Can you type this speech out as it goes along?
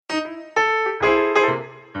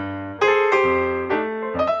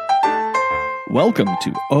Welcome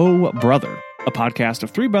to Oh Brother, a podcast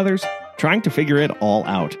of three brothers trying to figure it all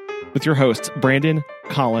out, with your hosts Brandon,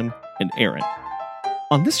 Colin, and Aaron.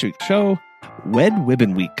 On this week's show,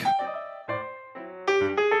 wibbon Week.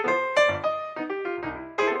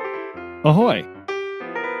 Ahoy!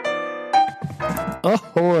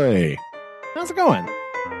 Ahoy! How's it going?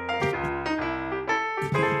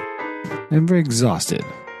 I'm very exhausted.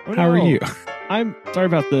 Oh, How are no. you? I'm sorry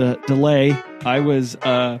about the delay. I was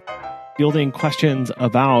fielding questions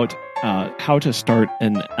about how to start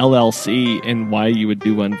an LLC and why you would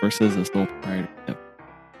do one versus a sole proprietorship.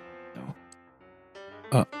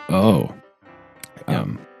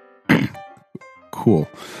 Cool.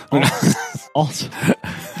 Also,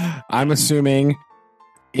 I'm assuming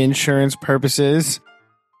insurance purposes.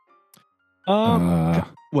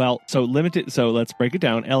 well, so limited. So let's break it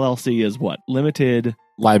down. LLC is what? Limited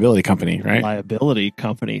Liability company, right? liability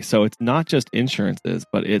company. So it's not just insurances,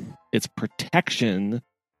 but it's protection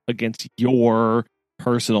against your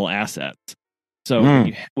personal assets. So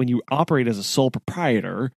when you operate as a sole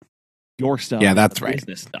proprietor, your stuff, Yeah, that's is right.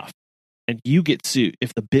 business stuff, and you get sued.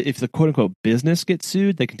 If the quote unquote business gets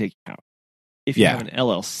sued, they can take you out. If you Yeah. have an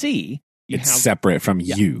LLC, It's separate from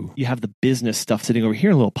you. you have the business stuff sitting over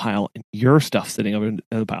here in a little pile, and your stuff sitting over in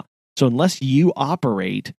another pile. So unless you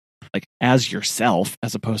operate like as yourself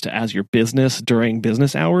as opposed to as your business during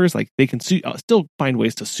business hours, like they can still find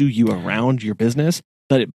ways to sue you around your business,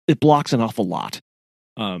 but it blocks an awful lot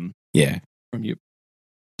Yeah. from you.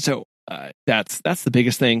 So that's the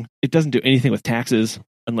biggest thing. It doesn't do anything with taxes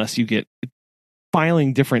unless you get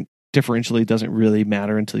filing differentially doesn't really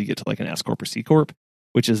matter until you get to like an S corp or C corp,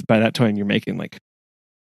 which is by that time you're making like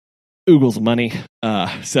oogles of money.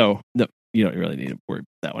 So no, you don't really need to worry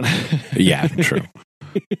about that one. Yeah, true.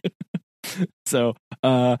 So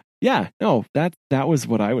that was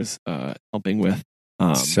what I was helping with.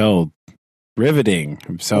 So riveting.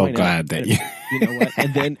 I'm so glad that you know what?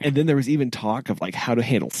 And then there was even talk of like how to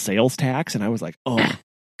handle sales tax, and I was like, oh,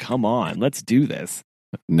 come on, let's do this.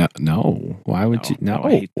 No. Why would you? No,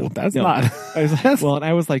 I hate them. that's No. not. And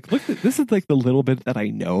I was like, look, this is like the little bit that I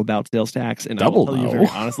know about sales tax, and I will tell you very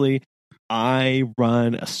honestly, I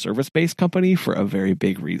run a service-based company for a very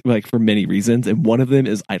big reason, like for many reasons, and one of them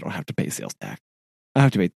is I don't have to pay sales tax. I don't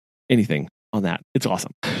have to pay anything on that. It's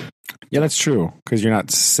awesome. Yeah, that's true because you're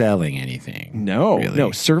not selling anything. No, really.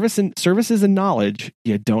 no, services and knowledge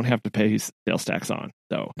you don't have to pay sales tax on.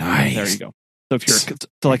 So Nice. there you go. So if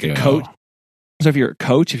you're a coach. So if you're a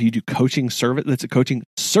coach, if you do coaching service, that's a coaching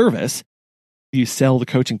service. You sell the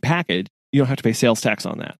coaching package. You don't have to pay sales tax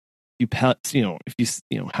on that.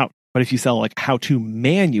 But if you sell like how-to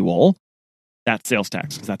manual, that's sales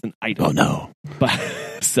tax because that's an item. Oh no! But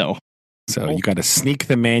so you got to sneak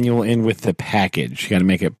the manual in with the package. You got to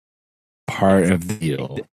make it part of the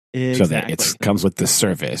deal so that it comes with the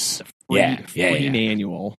service. Free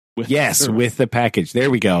manual. With with the package. There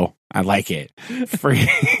we go. I like it. Free.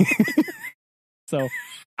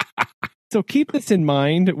 So keep this in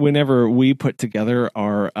mind whenever we put together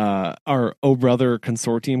our Oh Brother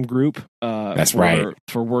consortium group. That's right.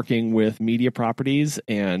 For working with media properties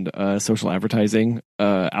and social advertising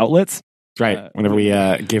outlets. Right. Whenever we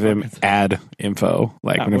give them ad info,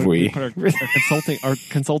 like whenever we put our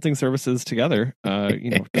consulting services together,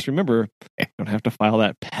 just remember, you don't have to file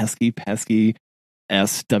that pesky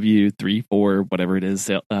SW34 whatever it is.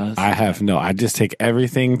 I just take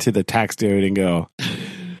everything to the tax dude and go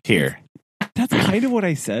here. That's kind of what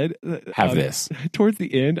I said. Have this. Towards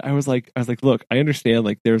the end, I was like, look, I understand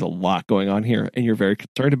like there's a lot going on here and you're very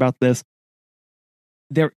concerned about this.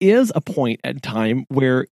 There is a point at time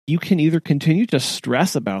where you can either continue to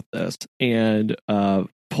stress about this and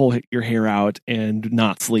pull your hair out and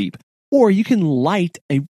not sleep, or you can light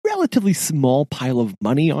a relatively small pile of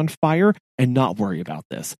money on fire and not worry about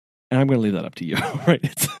this. And I'm going to leave that up to you,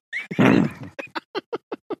 right?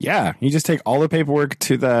 Yeah, you just take all the paperwork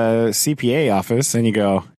to the CPA office and you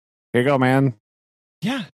go, here you go, man.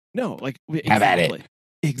 Yeah, no, like have at it.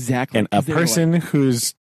 Exactly. And a person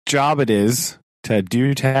whose job it is to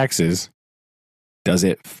do taxes does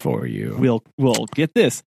it for you. We'll get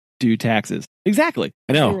this, do taxes. Exactly.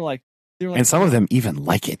 I know. They were like, and some of them even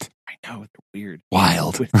like it. I know, they're weird.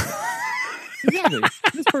 Wild. Exactly.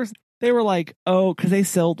 This person, they were like, oh, because they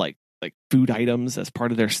sold like food items as part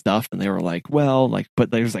of their stuff, and they were like, well, like, but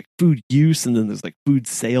there's like food use, and then there's like food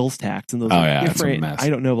sales tax, and those are different. I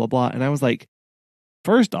don't know, blah blah. And I was like,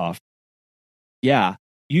 first off, yeah,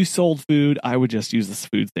 you sold food. I would just use this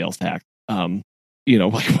food sales tax. Like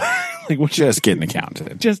what? Just get an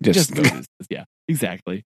accountant. Just food. Yeah,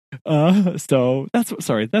 exactly. So that's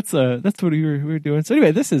what we were doing. So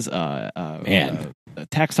anyway, this is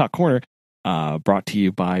Tax Talk Corner. brought to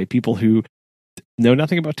you by people who know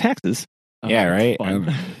nothing about taxes. Yeah, right.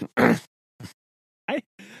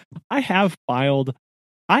 I have filed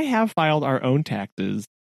our own taxes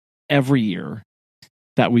every year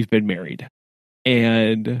that we've been married,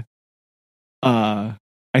 and I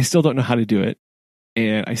still don't know how to do it,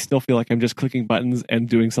 and I still feel like I'm just clicking buttons and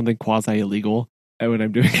doing something quasi illegal when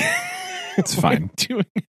I'm doing. It's fine.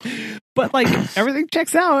 But like everything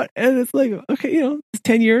checks out, and it's like, okay, it's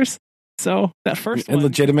 10 years. So that first and one,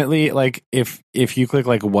 legitimately, like if you click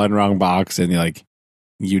like one wrong box and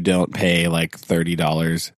you don't pay like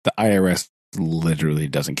 $30, the IRS literally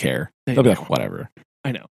doesn't care. They'll be like, whatever.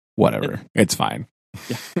 I know. Whatever. It's fine.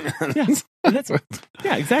 Yeah.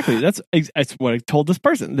 Yeah, exactly. That's what I told this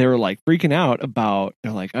person. They were like freaking out about,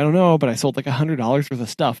 they're like, I don't know, but I sold like $100 worth of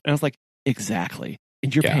stuff. And I was like, exactly.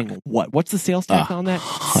 And you're paying what? What's the sales tax on that?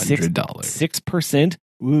 $100. 6%?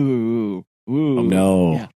 Ooh. Oh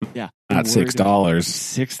no. Yeah. Not $6.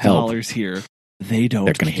 $6 here. They don't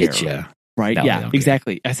They're gonna care. get you. Right? No, yeah,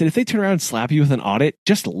 exactly. I said, if they turn around and slap you with an audit,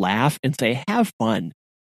 just laugh and say, have fun.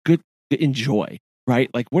 Good, enjoy. Right?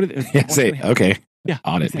 Like, what are they? Say, okay. Yeah.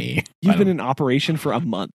 Audit me. You've been in operation for a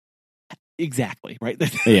month. Exactly. Right?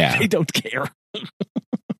 Yeah. They don't care.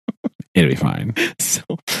 It'll be fine. So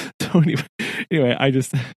anyway, I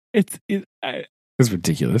just, it's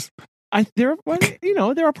ridiculous. There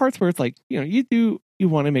are parts where it's like, you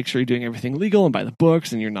want to make sure you're doing everything legal and by the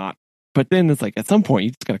books, and you're not. But then it's like at some point you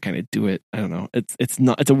just gotta kind of do it. I don't know.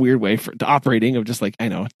 It's a weird way for the operating of just like, I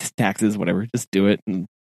know, taxes, whatever. Just do it and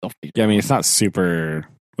they'll figure. Yeah, I mean, it's not super.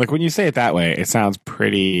 Like when you say it that way, it sounds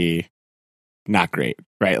pretty not great,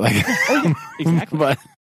 right? Like, exactly.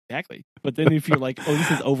 Exactly. But then if you're like, oh,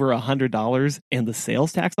 this is over $100 and the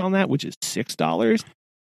sales tax on that, which is $6.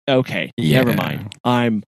 Okay, never mind.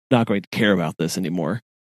 I'm not going to care about this anymore.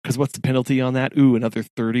 Because what's the penalty on that? Ooh, another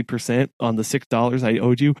 30% on the $6 I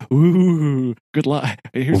owed you. Ooh, good luck.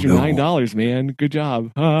 Here's your $9, man. Good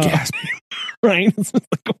job. Gasp. Right? It's like,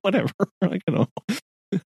 whatever. Like,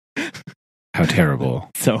 How terrible.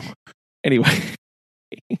 So, anyway.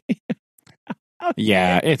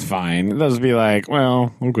 Yeah, it's fine. They'll just be like,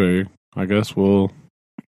 well, okay, I guess we'll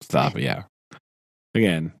stop. Yeah.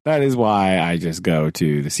 Again, that is why I just go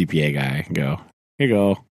to the CPA guy and go, here you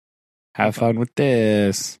go. Have fun with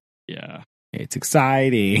this. Yeah. It's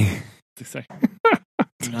exciting. It's exciting.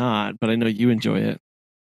 It's not, but I know you enjoy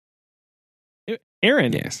it.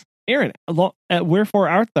 Aaron. Yes. Aaron, wherefore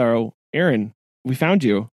art thou? Aaron, we found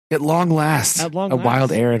you. At long last, a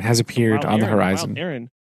wild Aaron has appeared on the horizon. Aaron.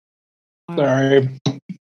 Sorry.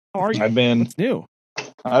 How are you? What's new?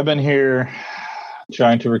 I've been here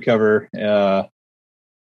trying to recover. Just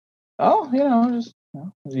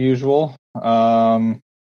as usual.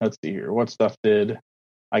 Let's see here. What stuff did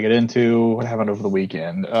I get into? What happened over the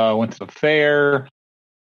weekend? Went to the fair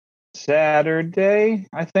Saturday,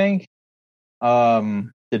 I think.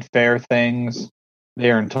 Did fair things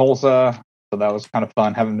there in Tulsa. So that was kind of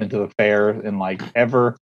fun. Haven't been to the fair in like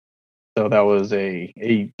ever. So that was a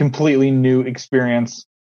completely new experience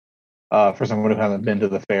for someone who hasn't been to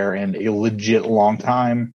the fair in a legit long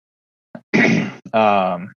time.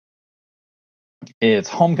 It's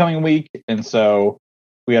homecoming week, and so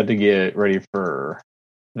we had to get ready for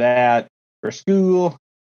that for school.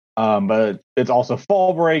 But it's also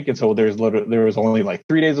fall break, and so there was only like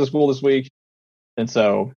 3 days of school this week, and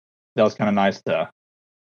so that was kind of nice to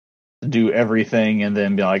do everything and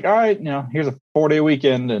then be like, all right, here's a 4-day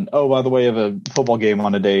weekend, and oh, by the way, I have a football game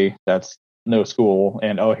on a day that's no school,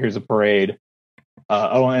 and oh, here's a parade.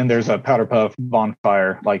 And there's a powder puff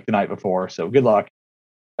bonfire like the night before, so good luck.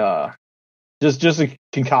 Just a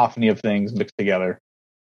cacophony of things mixed together.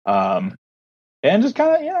 And just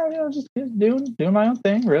kind of, just doing my own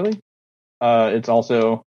thing, really. It's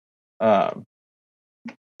also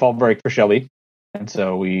fall break for Shelby, and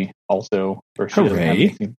so we also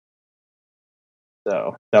hooray.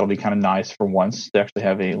 So that'll be kind of nice for once to actually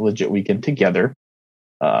have a legit weekend together.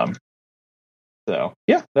 So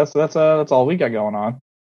yeah, that's all we got going on.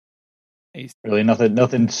 Nice. Really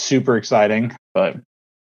nothing super exciting, but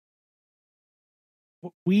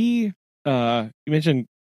we you mentioned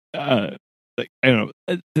like, I don't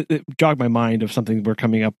know, it jogged my mind of something we're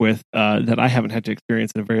coming up with that I haven't had to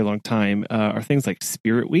experience in a very long time. Are things like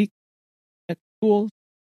Spirit Week at schools,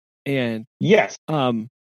 and yes,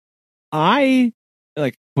 I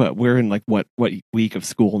like we're in like what week of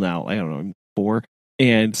school now? I don't know, 4.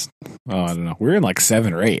 And I don't know. We're in like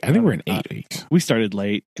 7 or 8. I think we're in 8 weeks. We started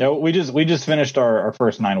late. No, we just finished our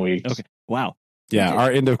first 9 weeks. Okay. Wow. Yeah, our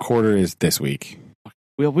end of quarter is this week.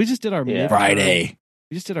 Well, we just did our Friday.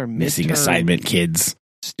 We just did our missing assignment kids,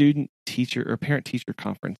 student teacher or parent teacher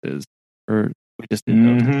conferences or we just did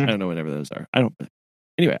those. Mhm. I don't know whenever those are. I don't.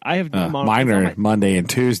 Anyway, I have Mine are Monday and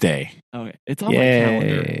Tuesday. Okay, it's on my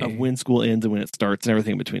calendar of when school ends and when it starts and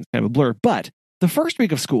everything in between. It's kind of a blur. But the first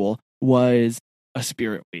week of school was a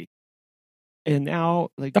spirit week, and now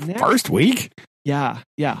First week. Yeah.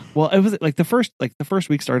 Well, it was like the first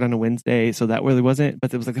week started on a Wednesday, so that really wasn't.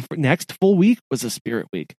 But it was like the next full week was a spirit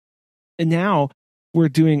week, and now we're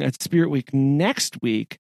doing a spirit week next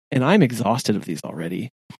week, and I'm exhausted of these already.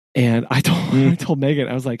 And I told Megan,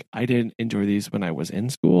 I was like, I didn't enjoy these when I was in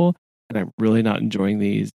school, and I'm really not enjoying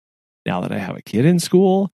these now that I have a kid in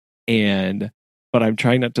school. But I'm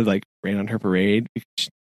trying not to like rain on her parade because she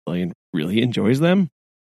really enjoys them.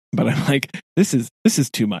 But I'm like, this is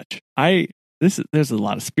too much. There's a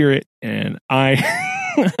lot of spirit, and I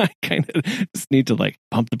I kind of just need to like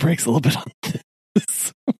pump the brakes a little bit on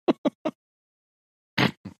this.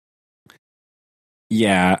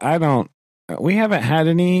 Yeah, we haven't had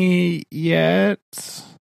any yet.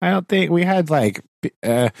 I don't think we had like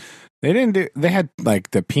they had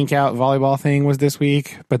like the pink out volleyball thing was this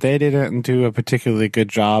week, but they didn't do a particularly good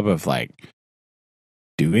job of like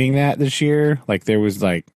doing that this year. Like there was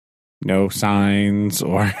like no signs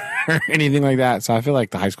or anything like that. So I feel like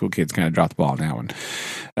the high school kids kind of dropped the ball on that one.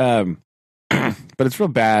 But it's real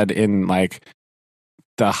bad in like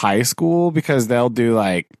the high school because they'll do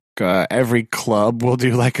like every club will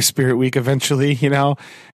do like a spirit week eventually, you know?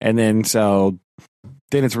 And then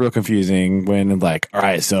then it's real confusing when like, all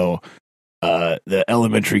right, so the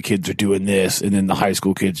elementary kids are doing this and then the high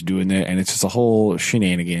school kids are doing that. And it's just a whole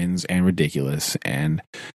shenanigans and ridiculous. And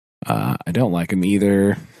I don't like them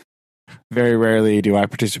either. Very rarely do I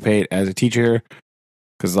participate as a teacher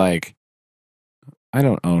because like I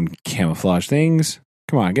don't own camouflage things.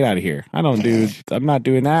 Come on, get out of here. I'm not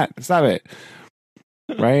doing that. Stop it.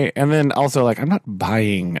 Right. And then also like I'm not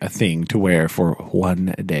buying a thing to wear for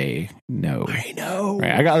one day. No. I know.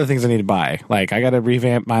 Right. I got other things I need to buy. Like I got to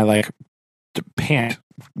revamp my like pant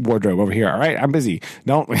wardrobe over here. All right. I'm busy.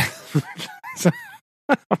 Don't.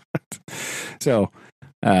 So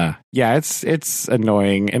yeah, it's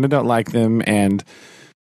annoying and I don't like them. And,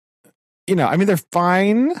 you know, I mean, they're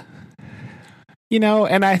fine, you know,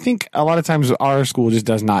 and I think a lot of times our school just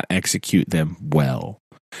does not execute them well.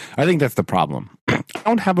 I think that's the problem. I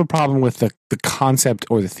don't have a problem with the concept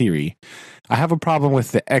or the theory. I have a problem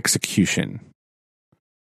with the execution,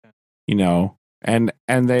 you know, and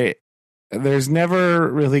there's never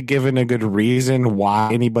really given a good reason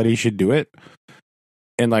why anybody should do it.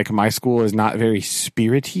 And like my school is not very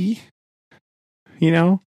spirity, you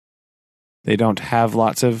know, they don't have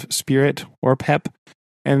lots of spirit or pep.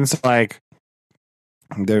 And it's like,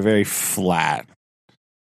 they're very flat.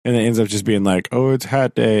 And it ends up just being like, oh, it's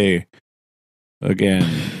hat day again.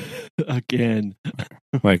 Again.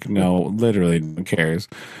 Like, no, literally, who cares?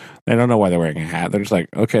 They don't know why they're wearing a hat. They're just like,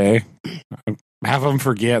 okay. Half of them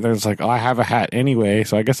forget. They're just like, oh, I have a hat anyway,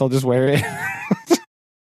 so I guess I'll just wear it.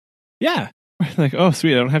 Yeah. Like, oh,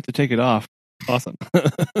 sweet. I don't have to take it off. Awesome.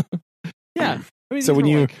 Yeah. I mean, so when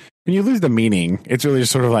you lose the meaning, it's really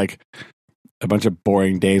just sort of like a bunch of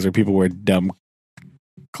boring days where people wear dumb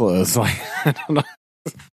clothes. Like, I don't know.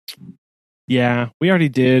 Yeah, we already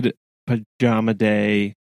did pajama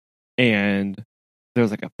day, and there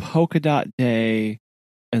was like a polka dot day,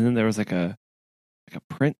 and then there was like a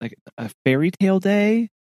fairy tale day.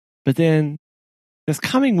 But then this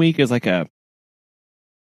coming week is like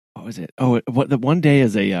what was it? Oh, the one day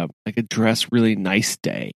is a like a dress really nice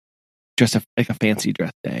day, just like a fancy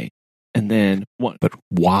dress day, and then what? But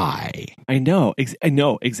why? I know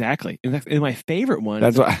exactly. And my favorite one.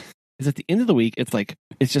 That's why. Is at the end of the week. It's like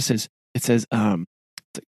it says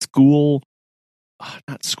school,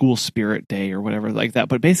 not school spirit day or whatever like that.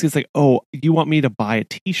 But basically, it's like, oh, you want me to buy a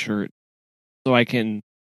T-shirt so I can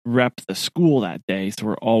rep the school that day. So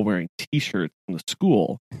we're all wearing T-shirts from the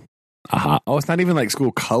school. Oh, it's not even like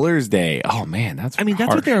school colors day. Oh man, that's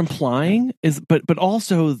what they're implying is, but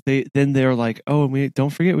also they're like, oh, and we don't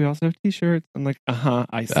forget we also have T-shirts. I'm like,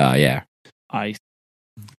 I see. Yeah.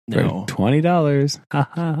 No, $20. Ha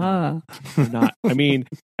ha ha. Not. I mean,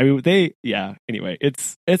 they. Yeah. Anyway,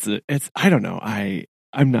 it's. I don't know.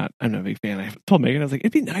 I'm not a big fan. I told Megan, I was like,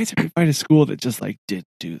 it'd be nice if we find a school that just like did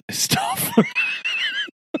do this stuff.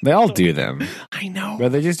 They all do them. I know,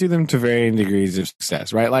 but they just do them to varying degrees of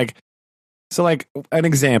success, right? Like, so like an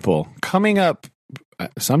example coming up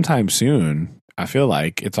sometime soon. I feel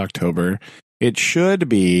like it's October. It should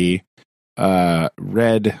be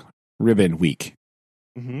Red Ribbon Week.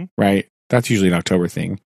 Mm-hmm. Right? That's usually an October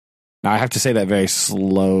thing. Now I have to say that very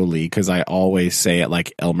slowly because I always say it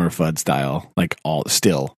like Elmer Fudd style, like all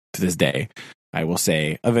still to this day. I will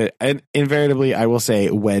say of it, and invariably I will say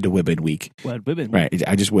wed wibbon week. Wed wibbon. Right,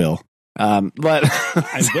 I just will. But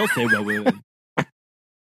I will say wed wibbon.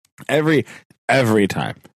 every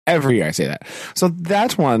time, every year I say that. So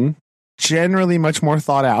that's one generally much more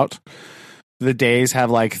thought out. The days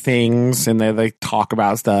have like things, and they talk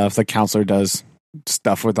about stuff. The counselor does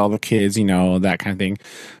stuff with all the kids, that kind of thing.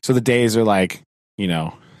 So the days are like,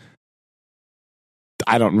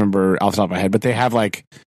 I don't remember off the top of my head, but they have like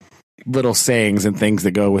little sayings and things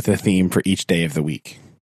that go with the theme for each day of the week.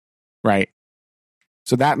 Right.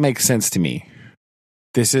 So that makes sense to me.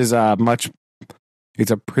 This is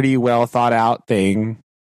it's a pretty well thought out thing.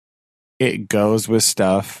 It goes with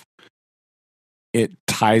stuff. It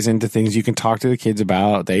ties into things you can talk to the kids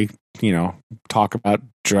about. They, talk about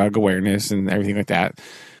drug awareness and everything like that.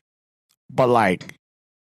 But like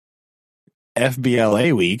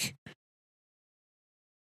FBLA week,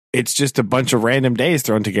 it's just a bunch of random days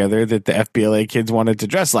thrown together that the FBLA kids wanted to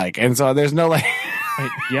dress like. And so there's no like,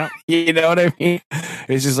 yeah, you know what I mean?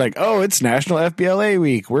 It's just like, oh, it's National FBLA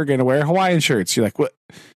week. We're going to wear Hawaiian shirts. You're like, what?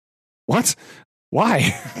 What? Why?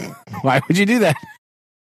 Why would you do that?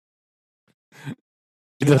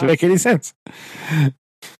 It doesn't make any sense.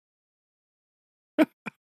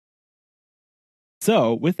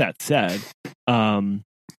 So, with that said,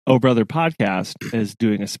 Oh Brother Podcast is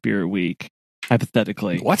doing a Spirit Week,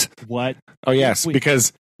 hypothetically. What? What? Oh, yes,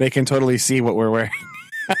 because they can totally see what we're wearing.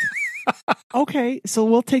 Okay, so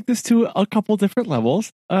we'll take this to a couple different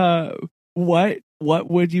levels. What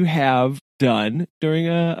would you have done during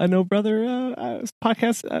a No Brother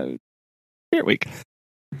Podcast Spirit Week?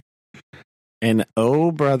 An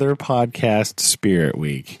Oh Brother Podcast Spirit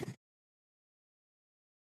Week.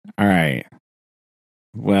 All right.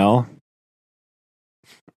 Well,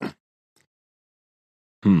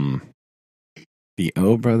 the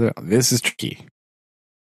Oh Brother, this is tricky,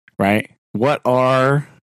 right?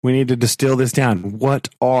 We need to distill this down. What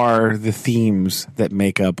are the themes that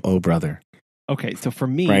make up Oh Brother? Okay, so for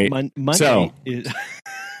me, right? Monday is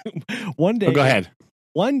one day. Oh, go ahead.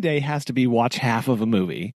 One day has to be watch half of a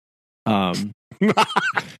movie.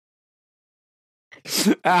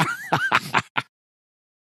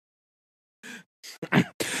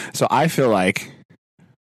 So I feel like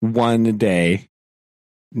one day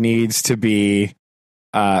needs to be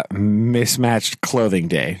mismatched clothing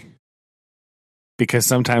day, because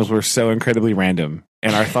sometimes we're so incredibly random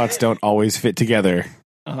and our thoughts don't always fit together.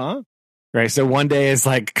 Uh-huh. Right. So one day is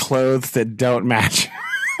like clothes that don't match.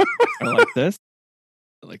 I like this.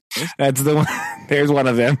 I like this. That's the one. There's one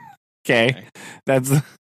of them. Okay. That's.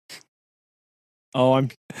 Oh, I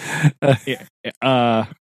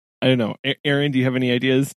don't know. Aaron, do you have any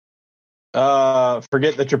ideas?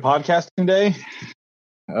 Forget that you're podcasting day.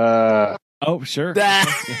 Oh, sure. Yeah,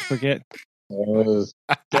 forget. It was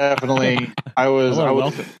definitely. I was.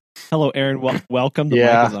 Hello, Aaron. Welcome. The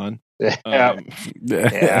Yeah. mic is on. Yeah.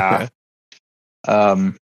 Yeah.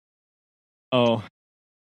 Oh,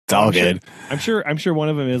 it's all good. I'm sure one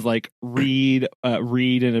of them is like read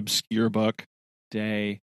an obscure book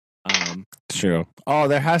day. It's true. Oh,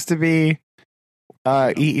 there has to be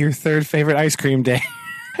eat your third favorite ice cream day.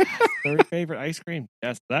 Third favorite ice cream.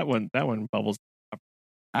 Yes, that one bubbles.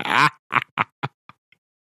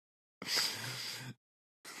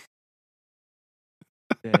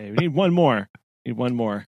 We need one more. Need one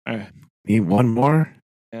more. Need one more?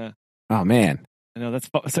 Yeah. Oh man. I know that's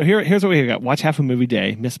so. Here's what we got: watch half a movie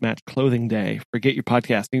day, mismatched clothing day, forget your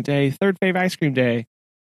podcasting day, third favorite ice cream day.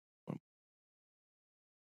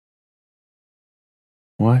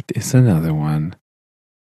 What is another one?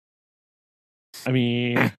 I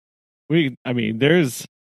mean, we can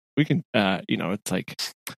it's like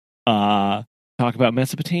talk about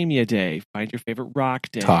Mesopotamia Day, find your favorite rock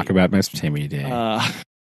day. Talk about Mesopotamia Day.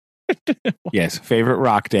 Yes, favorite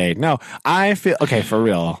rock day. No, I feel okay for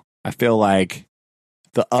real. I feel like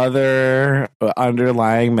the other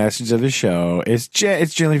underlying message of the show is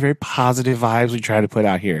it's generally very positive vibes we try to put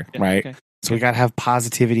out here, right? Okay. So we got to have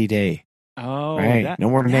positivity day. Oh, right. No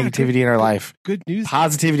more negativity in our life. Good news.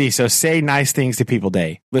 Positivity. So say nice things to people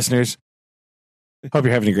day. Listeners, hope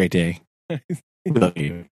you're having a great day. We love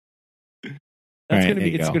you.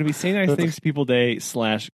 It's gonna be say nice things to people day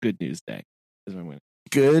 / good news day. Is what I'm gonna.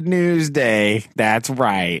 Good news day. That's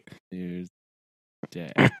right. News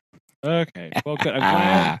day. Okay. Well, good. I'm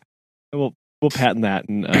glad. We'll patent that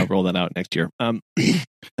and roll that out next year. So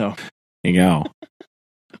there you go.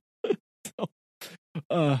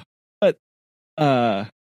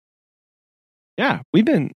 Yeah, we've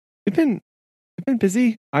been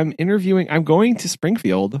busy. I'm going to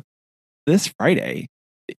Springfield this Friday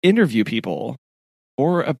to interview people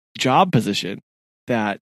for a job position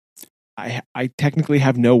that I technically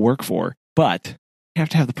have no work for, but I have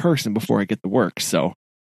to have the person before I get the work. So,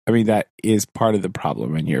 I mean, that is part of the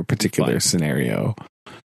problem in your particular scenario.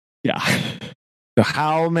 Yeah. So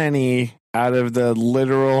how many out of the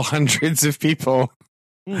literal hundreds of people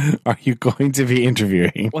are you going to be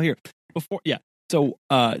interviewing? Well, So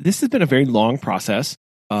this has been a very long process.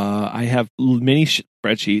 I have many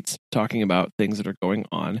spreadsheets talking about things that are going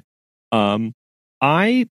on.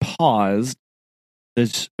 I paused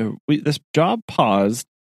this job paused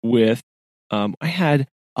with I had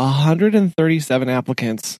 137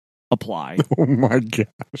 applicants apply. Oh my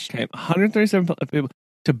gosh. Okay, 137 people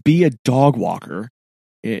to be a dog walker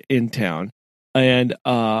in town. And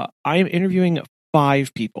I am interviewing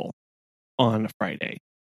 5 people on Friday.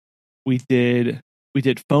 We did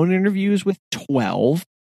phone interviews with 12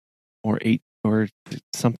 or 8 or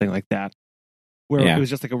something like that, where it was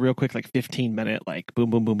just like a real quick, like 15-minute, like boom,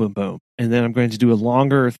 boom, boom, boom, boom. And then I'm going to do a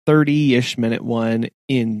longer 30-ish minute one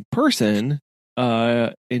in person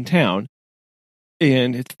in town.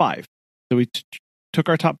 And it's 5. So we took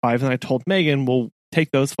our top 5, and I told Megan, we'll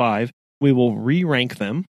take those 5. We will re-rank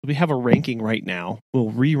them. We have a ranking right now.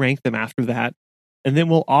 We'll re-rank them after that. And then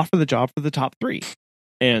we'll offer the job for the top 3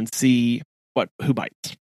 and see who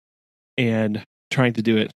bites. And trying to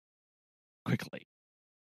do it quickly.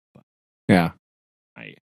 But yeah.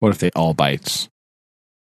 What if they all bites?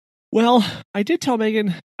 Well, I did tell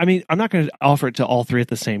Megan, I mean, I'm not going to offer it to all 3 at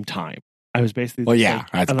the same time. I was basically we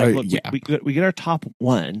get our top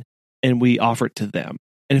 1 and we offer it to them.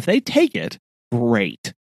 And if they take it,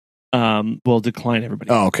 great. We'll decline everybody.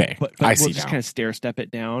 Oh, okay. But I we'll see just now. kind of stair step it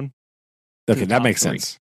down. Okay, that makes 3.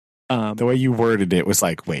 sense. The way you worded it was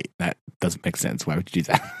like, wait, that doesn't make sense. Why would you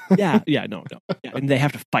do that? no. Yeah, and they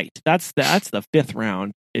have to fight. That's the 5th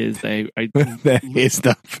round. Is the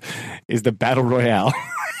battle royale.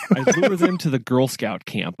 I lure them to the Girl Scout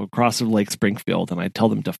camp across the Lake Springfield, and I tell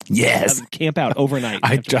them to camp out overnight.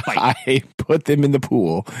 I put them in the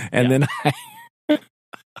pool, and then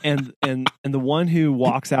and the one who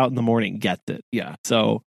walks out in the morning gets it. Yeah,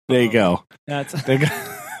 so there you go. That's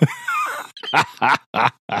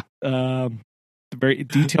very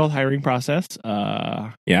detailed hiring process.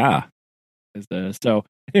 Yeah. So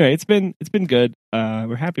anyway, it's been good.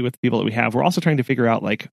 We're happy with the people that we have. We're also trying to figure out,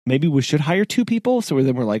 like, maybe we should hire 2 people. So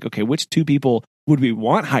then we're like, okay, which 2 people would we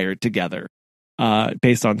want hired together?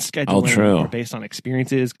 Based on scheduling or based on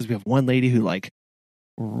experiences? Because we have one lady who like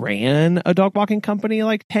ran a dog walking company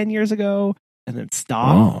like 10 years ago and then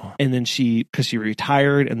stopped. And then because she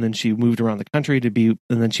retired, and then she moved around the country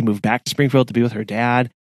and then she moved back to Springfield to be with her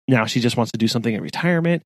dad. Now she just wants to do something in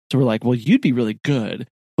retirement. So we're like, well, you'd be really good,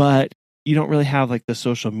 but you don't really have like the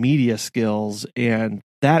social media skills and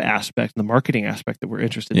that aspect, the marketing aspect that we're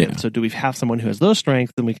interested in. So do we have someone who has those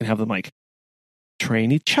strengths? Then we can have them like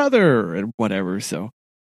train each other and whatever. So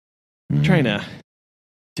I'm trying to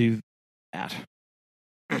do that.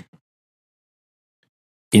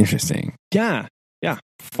 Interesting. Yeah.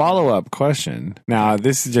 Follow-up question. Now,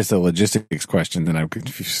 this is just a logistics question that I'm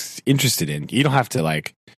interested in. You don't have to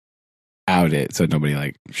like out it so nobody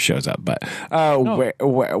like shows up, but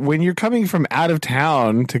when you're coming from out of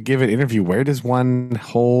town to give an interview, where does one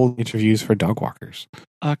hold interviews for dog walkers?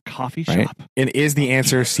 A coffee shop. And is the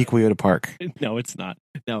answer Sequoia Park? No, it's not.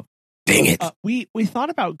 No. Dang it. We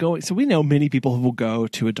thought about going. So we know many people who will go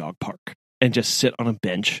to a dog park and just sit on a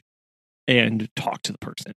bench and talk to the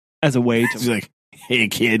person as a way to like, hey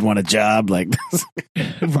kid, want a job? Like this.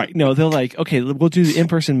 Right. No, they're like, okay, we'll do the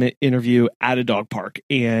in-person interview at a dog park.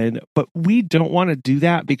 But we don't want to do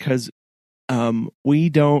that because we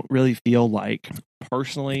don't really feel like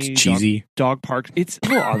personally it's cheesy. Dog parks. It's a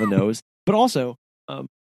little on the nose, but also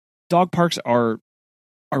dog parks are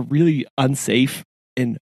really unsafe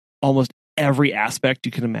in almost every aspect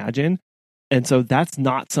you can imagine. And so that's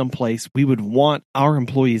not some place we would want our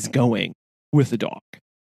employees going with a dog.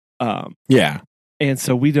 And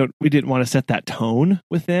so we didn't want to set that tone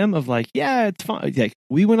with them of like, yeah, it's fine. Like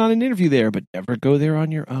we went on an interview there, but never go there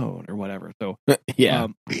on your own or whatever. So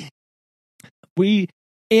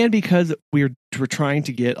because we're trying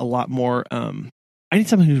to get a lot more. I need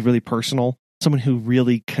someone who's really personal, someone who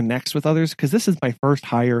really connects with others. Because this is my first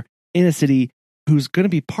hire in a city who's going to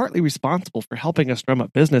be partly responsible for helping us drum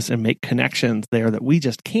up business and make connections there that we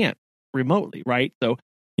just can't remotely, right? So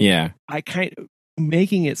I kind of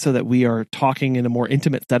making it so that we are talking in a more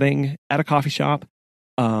intimate setting at a coffee shop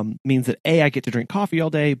means that A, I get to drink coffee all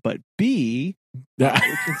day, but B,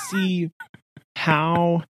 I can see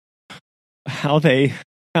how they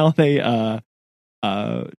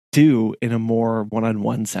do in a more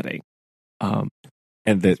one-on-one setting. And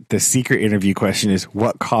the secret interview question is,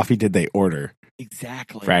 what coffee did they order?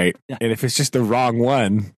 Exactly. Right. Yeah. And if it's just the wrong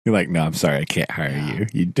one, you're like, no, I'm sorry, I can't hire you.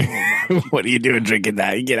 You do. What are you doing drinking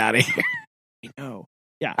that? You get out of here. I know.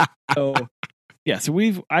 Yeah. So yeah, so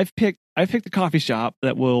I've picked a coffee shop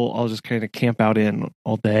that I'll just kind of camp out in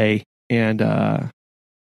all day and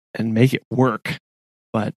make it work.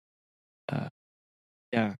 But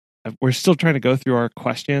yeah, we're still trying to go through our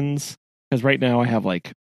questions because right now I have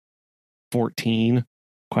like 14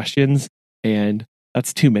 questions and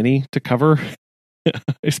that's too many to cover,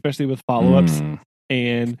 especially with follow-ups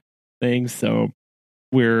and things. So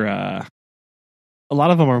we're a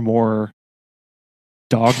lot of them are more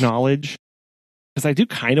dog knowledge because I do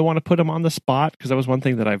kind of want to put them on the spot because that was one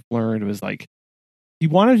thing that I've learned was like you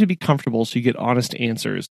want them to be comfortable so you get honest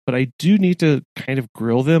answers, but I do need to kind of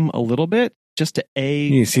grill them a little bit just to you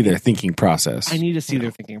need to see their thinking process. I need to see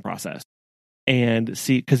their thinking process and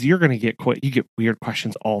see because you're going to get weird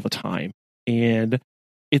questions all the time, and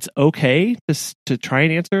it's okay to try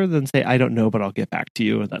and answer then say I don't know, but I'll get back to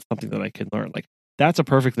you, and that's something that I can learn. Like that's a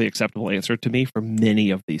perfectly acceptable answer to me for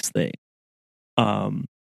many of these things.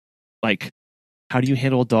 Like how do you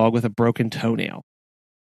handle a dog with a broken toenail?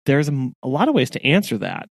 There's a lot of ways to answer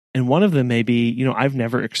that. And one of them may be, I've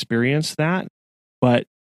never experienced that, but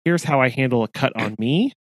here's how I handle a cut on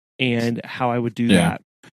me and how I would do that.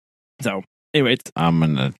 So anyway, I'm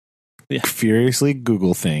going to furiously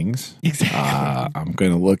Google things. Exactly. I'm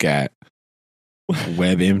going to look at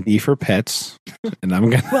WebMD for pets. And I'm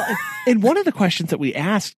going to... Well, and one of the questions that we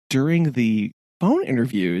asked during the phone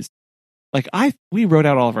interviews, like we wrote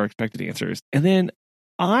out all of our expected answers. And then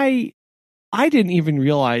I didn't even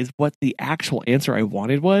realize what the actual answer I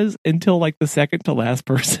wanted was until like the second to last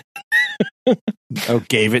person.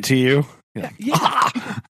 Gave it to you? Yeah.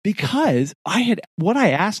 Because what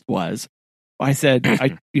I asked was, I said,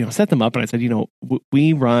 I set them up and I said,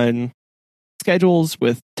 we run schedules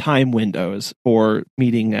with time windows for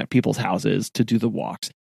meeting at people's houses to do the walks.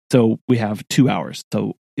 So we have 2 hours.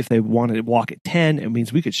 So if they wanted to walk at 10, it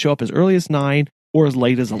means we could show up as early as 9 or as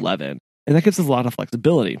late as 11. And that gives us a lot of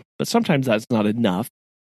flexibility. But sometimes that's not enough.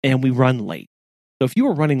 And we run late. So if you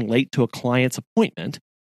were running late to a client's appointment,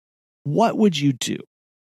 what would you do?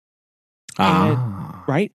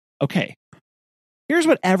 Right? Okay. Here's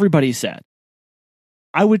what everybody said.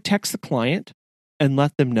 I would text the client and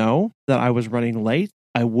let them know that I was running late.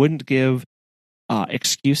 I wouldn't give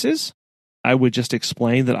excuses. I would just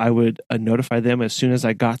explain that I would notify them as soon as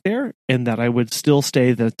I got there and that I would still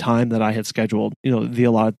stay the time that I had scheduled, the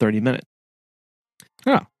allotted 30 minutes.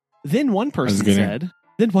 Oh. Then one person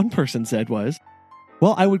said was,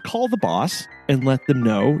 well, I would call the boss and let them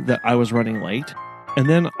know that I was running late, and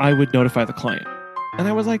then I would notify the client. And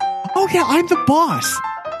I was like, oh yeah, I'm the boss.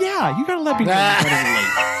 Yeah, you gotta let me know I'm running late.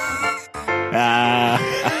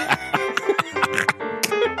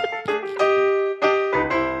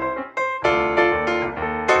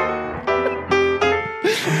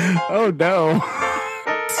 Oh no.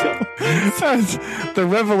 That's the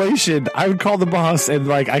revelation. I would call the boss and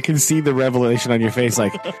like I can see the revelation on your face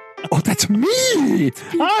like, oh, that's me.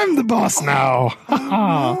 I'm the boss now.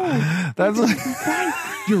 Oh, that's like,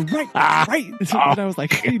 you're right. Right. So I was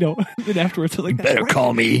like, then afterwards, I was like, better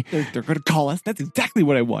call me. They're going to call us. That's exactly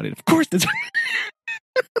what I wanted. Of course. That's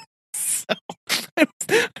so I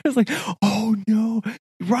was like, oh no.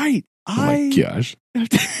 Right. Oh my gosh.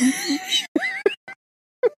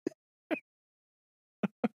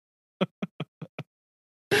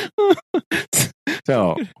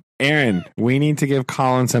 So, Aaron, we need to give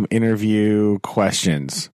Colin some interview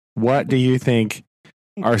questions. What do you think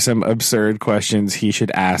are some absurd questions he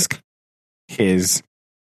should ask his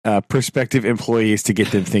prospective employees to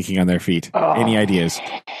get them thinking on their feet? Any ideas?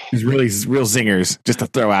 These really real zingers just to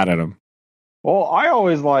throw out at them. Well, I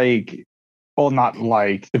always not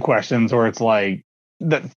like the questions where it's like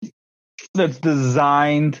that's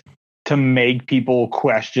designed to make people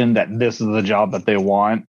question that this is the job that they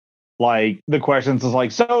want. Like the questions is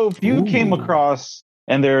like, so if you came across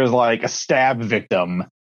and there's like a stab victim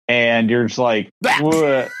and you're just like,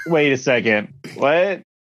 wait a second, what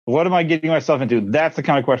am I getting myself into? That's the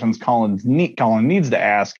kind of questions Colin needs to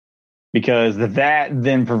ask, because that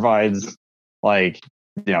then provides like,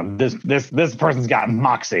 this person's got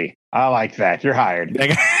moxie. I like that. You're hired.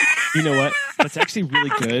 You know what? That's actually really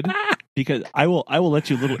good, because I will let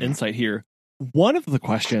you a little insight here. One of the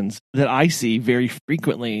questions that I see very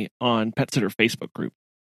frequently on Pet Sitter Facebook group,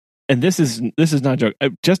 and this is not a joke.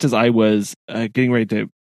 Just as I was getting ready to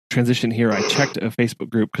transition here, I checked a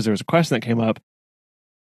Facebook group because there was a question that came up,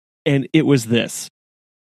 and it was this: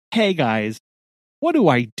 "Hey guys, what do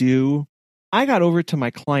I do? I got over to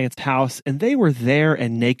my client's house and they were there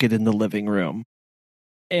and naked in the living room."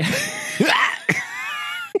 And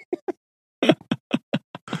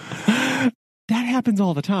happens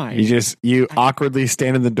all the time. You awkwardly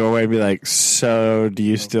stand in the doorway and be like, "So, do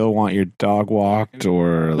you still want your dog walked?"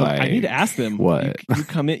 Or Look, like, I need to ask them what? You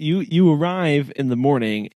come in, you arrive in the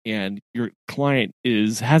morning, and your client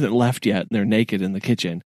hasn't left yet, and they're naked in the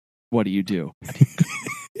kitchen. What do?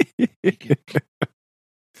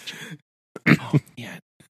 Oh man.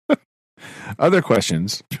 Other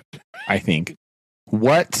questions, I think.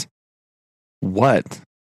 What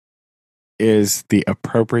is the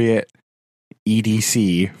appropriate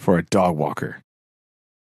EDC for a dog walker?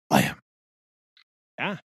 Lamb.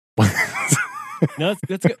 Yeah. No,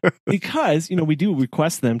 that's good. Because, we do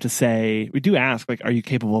request them to say, we do ask, like, are you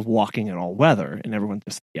capable of walking in all weather? And everyone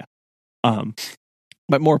just, yeah.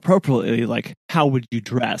 But more appropriately, like, how would you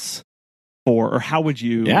dress or how would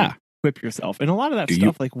you equip yourself? And a lot of that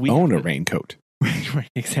stuff, like, we own a raincoat. Right,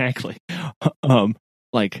 exactly.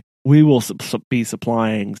 Like, we will be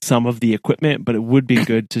supplying some of the equipment, but it would be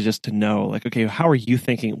good to know, like, okay, how are you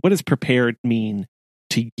thinking? What does prepared mean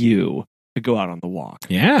to you to go out on the walk?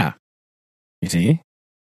 Yeah. You see?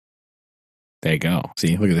 There you go.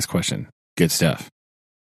 See, look at this question. Good stuff.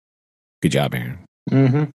 Good job, Aaron.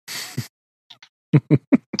 Mm-hmm.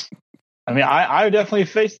 I mean, I definitely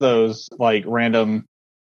face those like random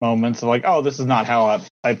moments of like, oh, this is not how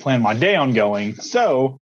I plan my day on going.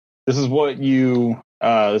 So this is what you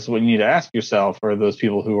need to ask yourself, or those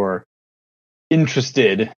people who are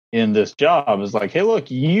interested in this job, is like, hey, look,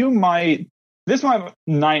 this might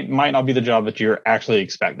not be the job that you're actually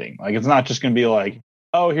expecting. Like, it's not just going to be like,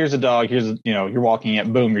 oh, here's a dog, you're walking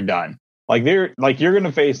it, boom, you're done. Like, you're going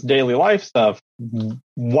to face daily life stuff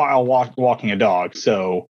while walking a dog.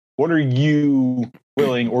 So what are you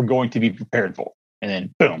willing or going to be prepared for? And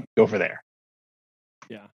then boom, go for there.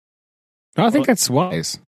 Yeah. I think that's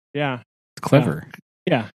wise. Yeah. It's clever.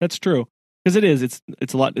 Yeah, that's true. Because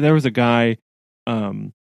it's a lot. There was a guy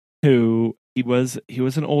who he was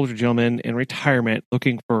an older gentleman in retirement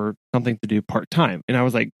looking for something to do part-time. And I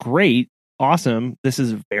was like, great, awesome. This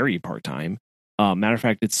is very part-time. Matter of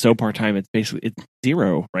fact, it's so part-time, it's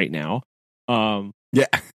zero right now. Yeah.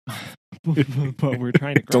 But we're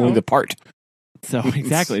trying to grow. It's only the part. So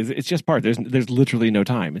exactly. It's just part. There's literally no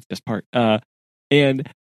time. It's just part. And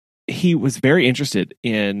he was very interested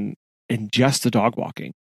in just the dog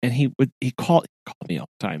walking. And he called me all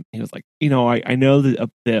the time. He was like, I know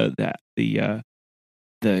that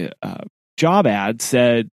the job ad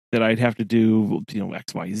said that I'd have to do,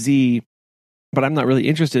 X, Y, Z, but I'm not really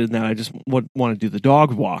interested in that. I just want to do the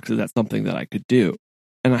dog walks. Is that something that I could do?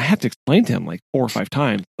 And I had to explain to him like 4 or 5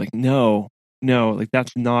 times, like, no, like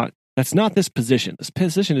that's not this position. This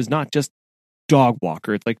position is not just dog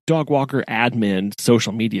walker. It's like dog walker, admin,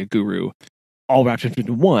 social media guru, all wrapped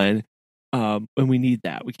into one. And we need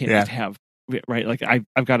that. We can't just have, right? Like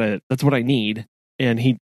I've got that's what I need. And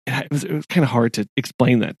it was kind of hard to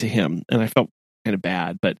explain that to him. And I felt kind of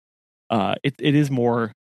bad, but it is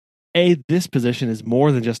more, A, this position is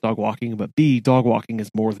more than just dog walking, but B, dog walking is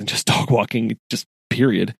more than just dog walking, just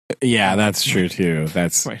period. Yeah, that's true too.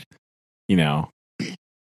 That's right. You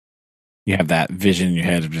have that vision in your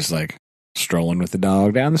head of just like strolling with the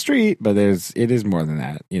dog down the street, but it is more than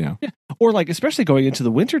that, Yeah. Or like, especially going into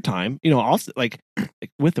the winter time, also like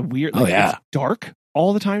with the weird, it's dark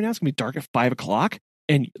all the time now. It's gonna be dark at 5:00,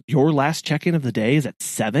 and your last check-in of the day is at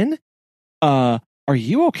 7. Are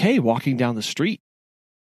you okay walking down the street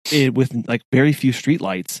with like very few street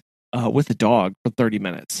lights with the dog for 30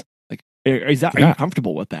 minutes? Like, are you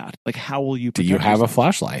comfortable with that? Like, how will you? Do you have a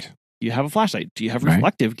flashlight? Do you have a flashlight? Do you have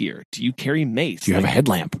reflective gear? Do you carry mace? Do you have a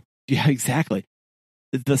headlamp? Yeah, exactly.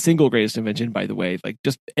 The single greatest invention, by the way, like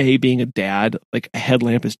just being a dad, like a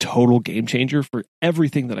headlamp is total game changer for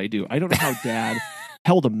everything that I do. I don't know how Dad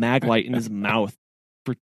held a mag light in his mouth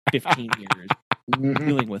for 15 years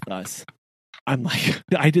dealing with us. I'm like,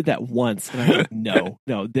 I did that once, and I'm like, no,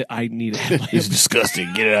 I need a headlight. It's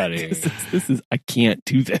disgusting. Get it out of here. This is I can't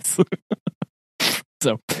do this.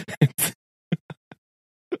 So,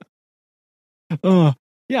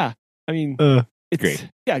 yeah. I mean, it's great.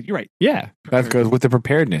 Yeah, you're right. Yeah, that goes with the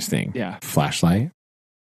preparedness thing. Yeah, flashlight,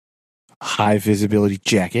 high visibility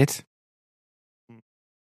jacket,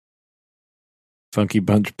 funky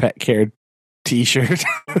bunch pet care T-shirt.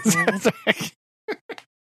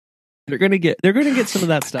 They're gonna get some of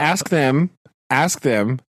that stuff. Ask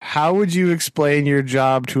them. How would you explain your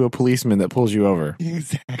job to a policeman that pulls you over?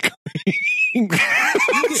 Exactly.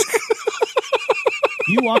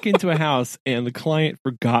 You walk into a house and the client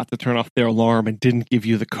forgot to turn off their alarm and didn't give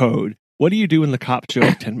you the code. What do you do when the cops show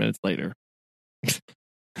up 10 minutes later?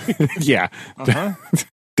 Yeah. Uh-huh.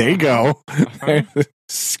 There you go. Uh-huh.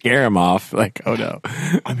 Scare them off. Like, oh no.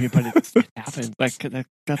 I mean, but it happens. Like that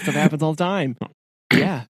stuff happens all the time.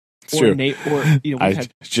 Yeah. It's true. I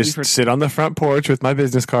just sit on the front porch with my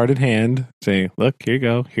business card in hand, saying, "Look, here you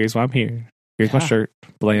go. Here's why I'm here. Here's my shirt.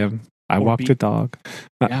 Blam. I walked a dog."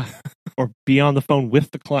 Yeah. Or be on the phone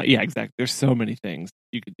with the client. Yeah, exactly. There's so many things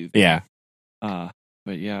you could do there. Yeah.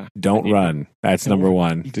 But yeah. Don't run. That's number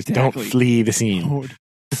one. Just don't flee the scene. Don't.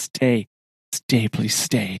 Stay. Stay, please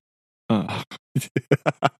stay. Oh,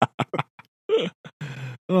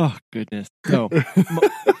 goodness. So,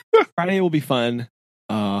 Friday will be fun.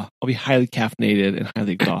 I'll be highly caffeinated and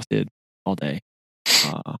highly exhausted all day.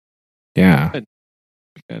 Yeah.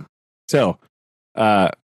 Good. So,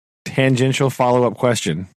 tangential follow-up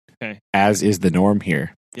question, as is the norm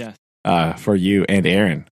here. Yes. For you and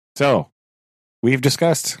Aaron. So, we've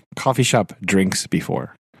discussed coffee shop drinks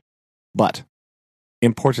before, but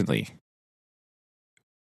importantly,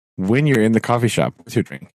 when you're in the coffee shop with your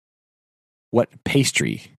drink, what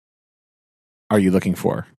pastry are you looking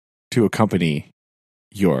for to accompany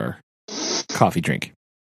your coffee drink?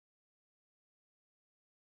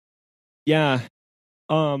 Yeah.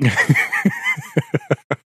 I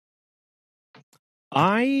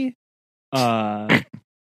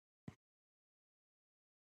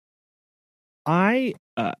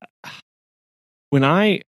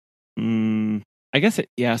guess so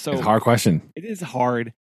it's a hard question. It is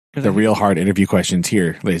hard. The real hard interview questions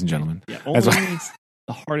here, ladies and gentlemen. Yeah, always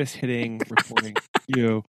the hardest hitting recording.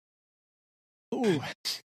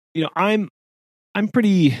 I'm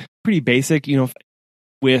pretty basic,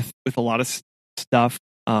 with a lot of stuff.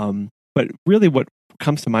 But really, what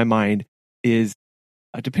comes to my mind is,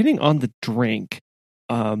 depending on the drink,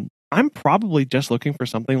 I'm probably just looking for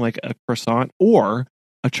something like a croissant or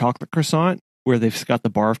a chocolate croissant where they've got the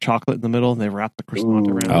bar of chocolate in the middle and they wrap the croissant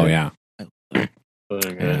around it. Oh yeah.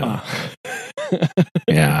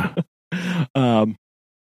 Yeah. I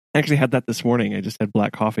actually had that this morning. I just had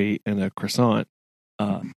black coffee and a croissant.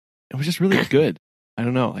 It was just really good. I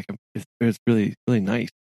don't know, it was really, really nice.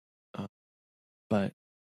 But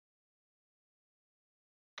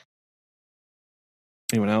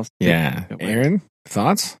anyone else? Yeah, Aaron,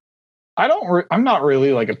 thoughts? I'm not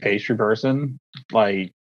really like a pastry person.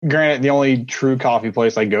 Like, granted, the only true coffee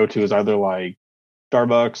place I go to is either like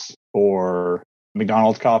Starbucks or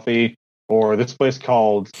McDonald's coffee, or this place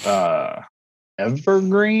called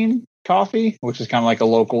Evergreen Coffee, which is kind of like a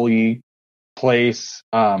local-y place.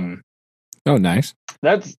 Oh, nice.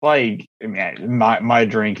 That's like, my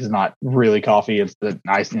drink is not really coffee. It's the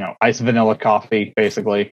nice, iced vanilla coffee,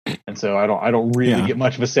 basically. And so I don't really get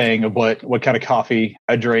much of a saying of what kind of coffee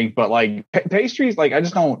I drink. But like pastries, like I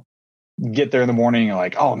just don't get there in the morning and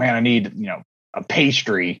like, oh man, I need a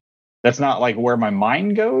pastry. That's not like where my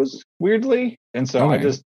mind goes, weirdly. And so I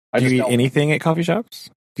just do you eat anything at coffee shops?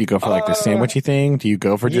 Do you go for like the sandwichy thing? Do you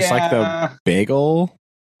go for just like the bagel,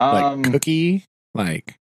 like cookie,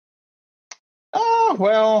 like?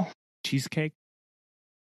 Well, cheesecake.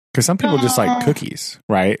 Because some people just like cookies,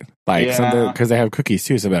 right? Like some because they have cookies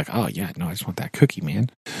too. So they're like, oh yeah, no, I just want that cookie, man.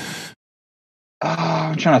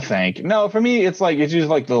 I'm trying to think. No, for me, it's usually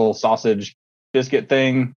like the little sausage biscuit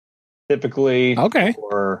thing, typically. Okay.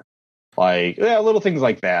 Or like little things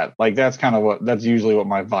like that. Like that's usually what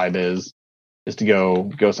my vibe is to go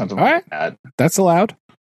something like that. That's allowed.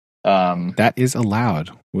 That is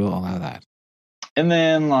allowed. We'll allow that. And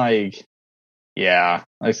then like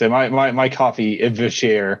I said, my coffee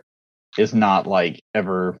share is not like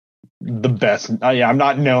ever the best. I'm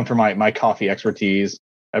not known for my coffee expertise.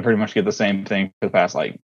 I pretty much get the same thing for the past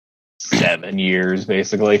like 7 years,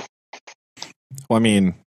 basically. Well, I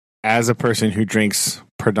mean, as a person who drinks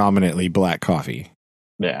predominantly black coffee,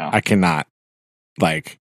 I cannot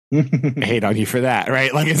like hate on you for that,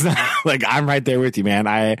 right? Like it's not like I'm right there with you, man.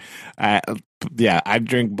 I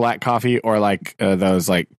drink black coffee or like those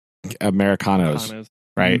like Americanos,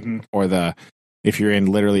 right? Mm-hmm. Or if you're in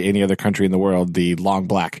literally any other country in the world, the long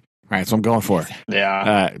black, right? That's what I'm going for.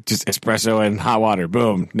 Yeah. Just espresso and hot water.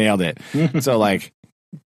 Boom. Nailed it. So like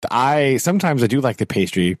sometimes I do like the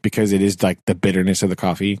pastry because it is like the bitterness of the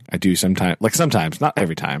coffee. I do sometimes, not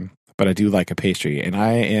every time, but I do like a pastry, and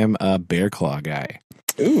I am a bear claw guy.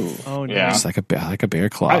 Ooh. Oh no. Just like a bear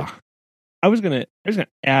claw. I was gonna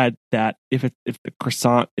add that if the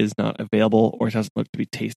croissant is not available or it doesn't look to be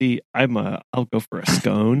tasty, I'll go for a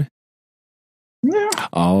scone.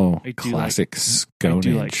 Oh, classic scone. I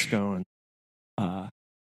do like scone.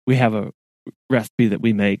 We have a recipe that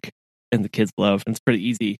we make and the kids love, and it's pretty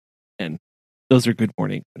easy. And those are good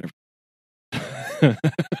morning.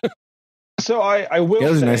 So I will. Yeah,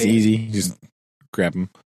 those say, are nice, easy. Just grab them.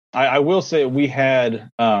 I will say we had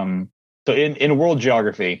so in world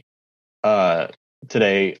geography.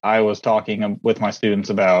 today, I was talking with my students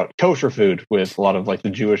about kosher food with a lot of like the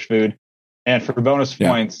Jewish food. And for bonus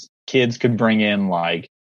points, kids could bring in like,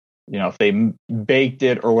 if they baked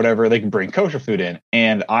it or whatever, they could bring kosher food in.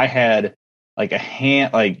 And I had like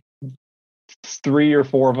like 3 or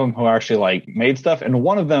 4 of them who actually like made stuff. And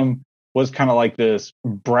one of them was kind of like this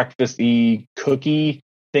breakfasty cookie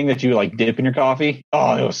thing that you like dip in your coffee.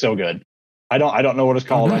 Oh, it was so good. I don't know what it's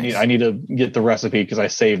called. Nice. I need to get the recipe because I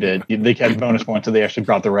saved it. They had bonus points, so they actually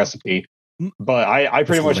brought the recipe. But I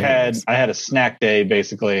pretty much had a snack day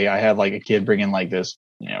basically. I had like a kid bring in like this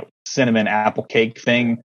cinnamon apple cake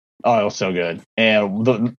thing. Oh, it was so good. And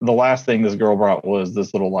the last thing this girl brought was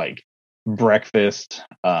this little like breakfast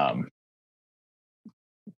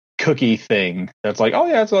cookie thing that's like, oh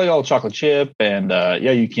yeah, it's like all chocolate chip and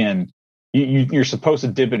you're supposed to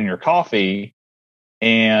dip it in your coffee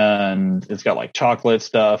and it's got like chocolate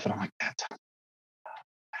stuff and I'm like, I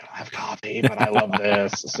don't have coffee, but I love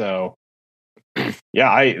this. So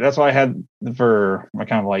yeah, that's what I had for my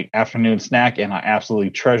kind of like afternoon snack and I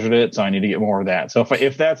absolutely treasured it. So I need to get more of that. So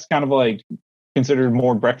if that's kind of like considered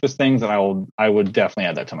more breakfast things, then I would definitely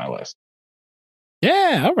add that to my list.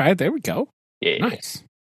 Yeah. All right. There we go. Yeah. Nice.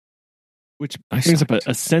 Which brings up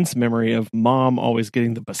a sense memory of mom always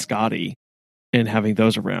getting the biscotti and having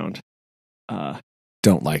those around.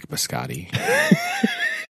 Don't like biscotti.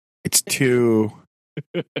 It's too.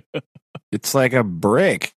 It's like a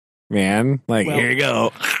brick, man. Like, here you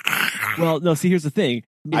go. Well, no. See, here's the thing.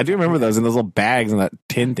 I do remember those in those little bags and that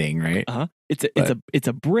tin thing, right? It's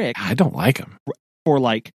a brick. I don't like them for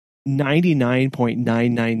like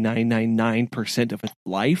 99.99999% of its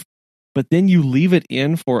life, but then you leave it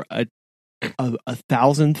in for a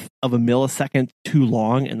thousandth of a millisecond too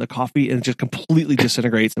long in the coffee, and it just completely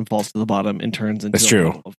disintegrates and falls to the bottom and turns into That's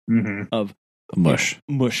true. Of mush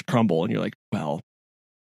crumble, and you're like, well,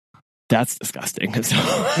 that's disgusting.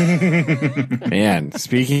 Man,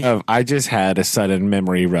 speaking of, I just had a sudden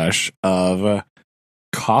memory rush of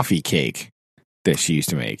coffee cake that she used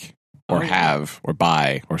to make or have or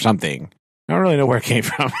buy or something. I don't really know where it came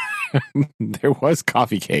from. There was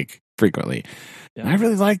coffee cake frequently. Yeah. And I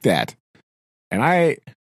really liked that. And I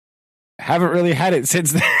haven't really had it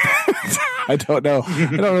since then. I don't know. I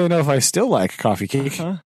don't really know if I still like coffee cake.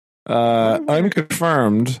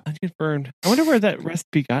 Unconfirmed. I wonder where that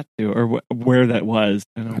recipe got to, or where that was.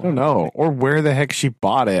 I don't know. Or where the heck she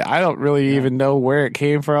bought it. I don't really even know where it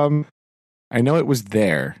came from. I know it was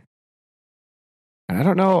there. And I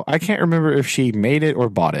don't know. I can't remember if she made it or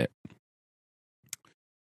bought it.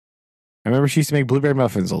 I remember she used to make blueberry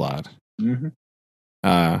muffins a lot. Mm-hmm.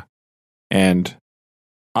 And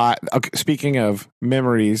speaking of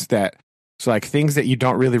memories so like things that you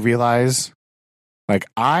don't really realize, like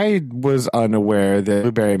I was unaware that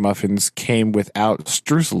blueberry muffins came without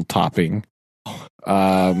streusel topping for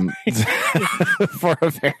a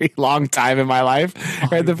very long time in my life.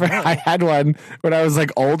 I had one when I was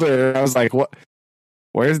like older. I was like, what?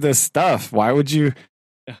 Where's this stuff? Why would you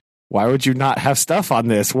not have stuff on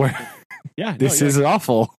this? This is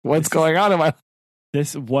awful. What's going on in my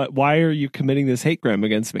why are you committing this hate crime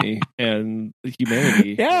against me and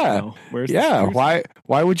humanity? Why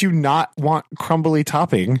would you not want crumbly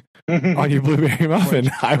topping on your blueberry muffin?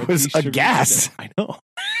 I was aghast. I know.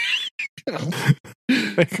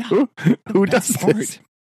 Like, who does this?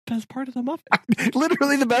 Best part of the muffin.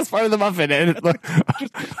 Literally the best part of the muffin. And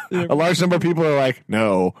a large number of people are like,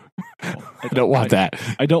 no, I don't want that.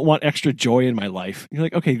 I don't want extra joy in my life. You're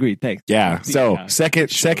like, okay, great, thanks. Yeah. So second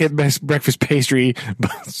best breakfast pastry,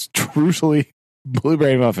 truthfully,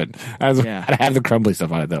 blueberry muffin. I have the crumbly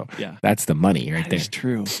stuff on it though. Yeah. That's the money right there. That's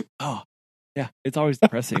true. Oh, yeah. It's always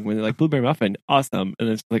depressing when they're like blueberry muffin, awesome. And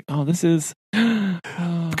it's like, oh, this is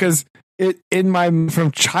because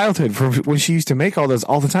from childhood, from when she used to make all those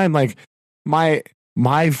all the time, like my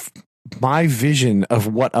vision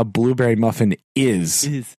of what a blueberry muffin is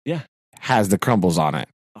has the crumbles on it.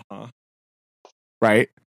 Right?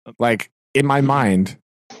 Like in my mind,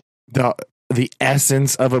 the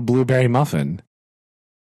essence of a blueberry muffin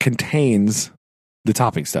contains the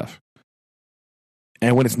topping stuff.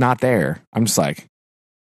 And when it's not there, I'm just like,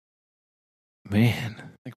 man,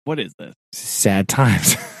 like what is this? Sad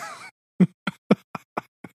times.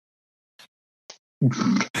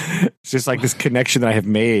 It's just like this connection that I have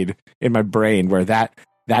made in my brain where that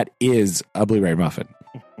is a blueberry muffin.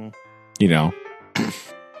 Mm-hmm. You know,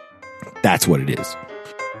 that's what it is.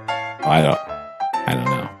 I don't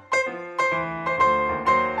know.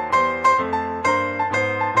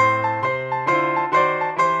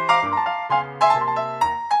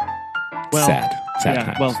 Well, sad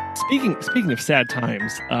times. Well, speaking of sad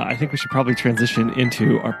times, I think we should probably transition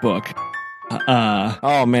into our book.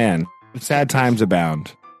 Oh man, sad times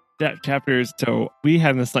abound. Chapters. So we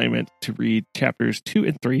had an assignment to read chapters 2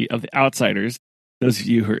 and 3 of The Outsiders. Those of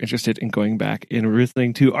you who are interested in going back and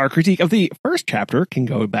listening to our critique of the first chapter can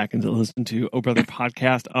go back and listen to Oh Brother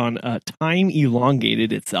podcast on Time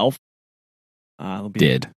Elongated Itself.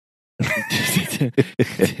 Did.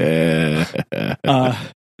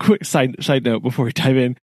 Quick side note before we dive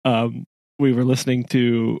in. We were listening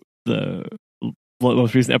to the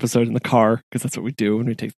most recent episode in the car because that's what we do when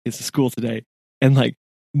we take the kids to school today. And like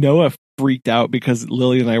Noah freaked out because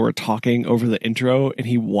Lily and I were talking over the intro and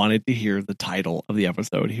he wanted to hear the title of the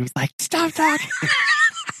episode. He was like, "Stop talking."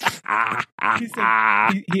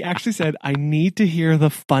 He actually said, "I need to hear the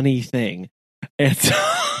funny thing." And so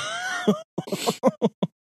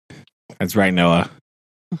that's right, Noah.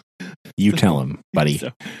 You tell him, buddy.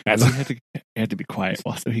 So he had to be quiet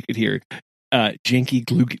so he could hear Janky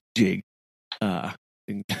Glug Jig.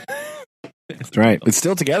 That's right. It's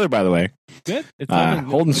still together, by the way. Good. It's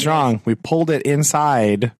holding strong. We pulled it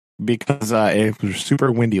inside because it was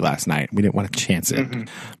super windy last night. We didn't want to chance it,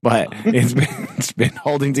 but it's been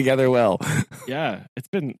holding together well. Yeah, it's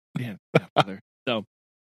been weather. So,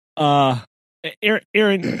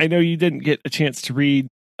 Aaron, I know you didn't get a chance to read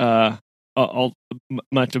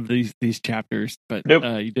much of these chapters, but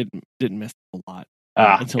you didn't miss a lot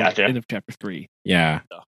until the end of chapter 3. Yeah.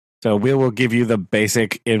 So we will give you the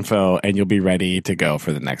basic info and you'll be ready to go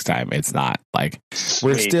for the next time. It's not like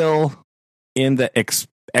we're still in the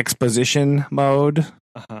exposition mode,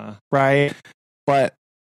 right? But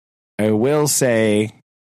I will say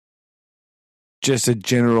just a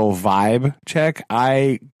general vibe check.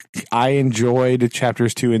 I enjoyed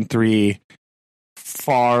chapters 2 and 3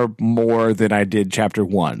 far more than I did chapter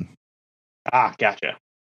 1. Gotcha.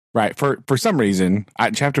 Right. For some reason,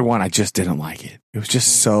 chapter 1, I just didn't like it. It was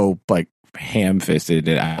just so like ham-fisted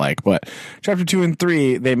but chapter 2 and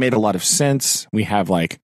 3, they made a lot of sense. We have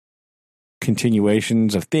like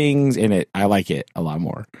continuations of things in it. I like it a lot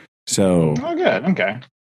more. So good. Okay.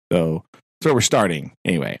 So we're starting.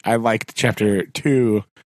 Anyway, I liked chapter 2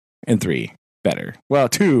 and 3 better. Well,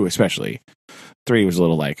 2 especially. 3 was a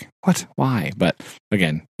little like, what? Why? But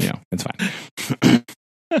again, it's fine.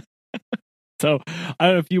 So I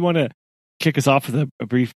don't know if you want to kick us off with a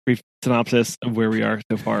brief synopsis of where we are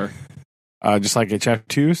so far. Just like a chapter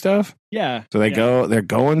 2 stuff? Yeah. So they're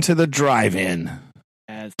going to the drive-in.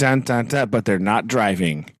 Dun, dun, dun, but they're not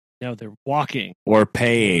driving. No, they're walking. Or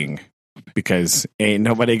paying. Because ain't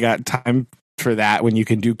nobody got time for that when you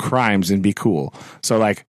can do crimes and be cool. So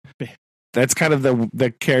like that's kind of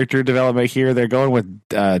the character development here. They're going with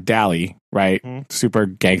Dally, right? Mm-hmm. Super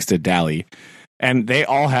gangsta Dally. And they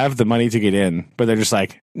all have the money to get in, but they're just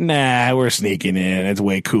like, nah, we're sneaking in. It's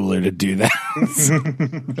way cooler to do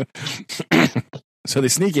that. So they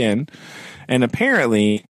sneak in, and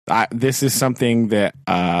apparently this is something that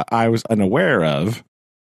I was unaware of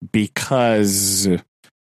because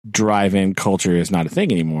drive-in culture is not a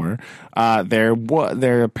thing anymore.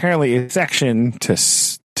 There apparently is a section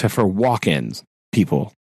for walk-ins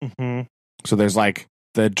people. Mm-hmm. So there's like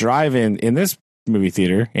the drive-in in this movie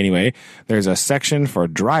theater anyway, there's a section for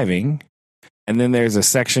driving, and then there's a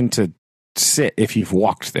section to sit if you've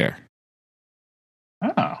walked there.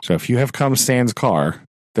 So if you have come sans car,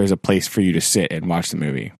 there's a place for you to sit and watch the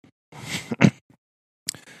movie.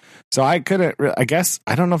 So I couldn't I guess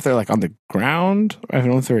I don't know if they're like on the ground. I don't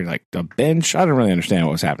know if they're like a bench. I don't really understand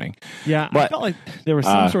what was happening. Yeah, but I felt like there was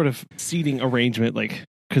some sort of seating arrangement, like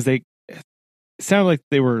because it sounded like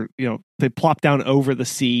they were, they plopped down over the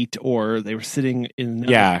seat or they were sitting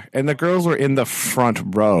in. And the girls were in the front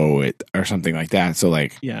row or something like that. So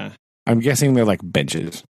like, I'm guessing they're like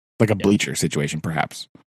benches, like a bleacher situation, perhaps.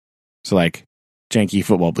 So like janky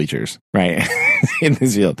football bleachers, right? In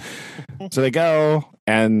this field. So they go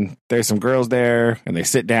and there's some girls there and they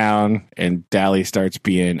sit down and Dally starts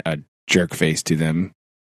being a jerk face to them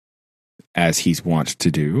as he's wont to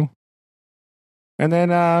do. And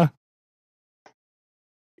then,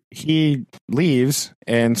 he leaves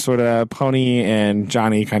and sort of Pony and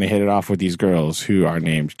Johnny kind of hit it off with these girls who are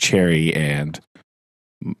named Cherry and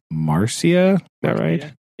Marcia. Is that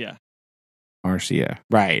right? Yeah. Marcia.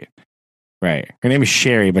 Right. Her name is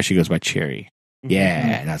Sherry, but she goes by Cherry. Mm-hmm.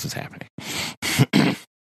 Yeah, that's what's happening.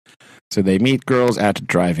 So they meet girls at a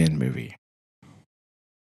drive-in movie.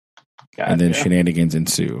 Gotcha. And then shenanigans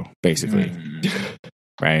ensue, basically.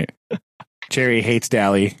 Right? Cherry hates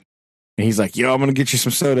Dally. And he's like, yo, I'm going to get you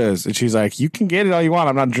some sodas. And she's like, you can get it all you want.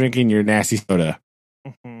 I'm not drinking your nasty soda.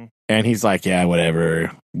 Mm-hmm. And he's like, yeah,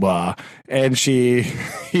 whatever, blah. And he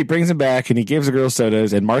brings him back and he gives the girl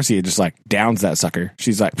sodas, and Marcia just like downs that sucker.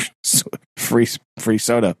 She's like, free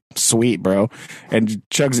soda, sweet, bro, and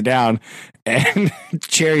chugs it down. And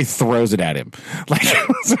Cherry throws it at him. Like,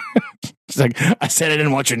 she's like, I said I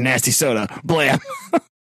didn't want your nasty soda. Blam.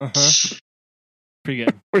 Uh-huh. Pretty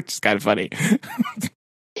good. Which is kind of funny.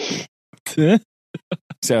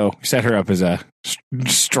 So set her up as a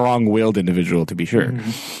strong-willed individual, to be sure.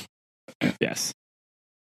 Mm-hmm. Yes.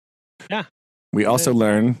 Yeah. We also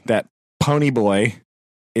learn that Pony Boy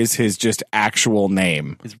is his just actual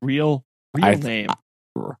name. His real name.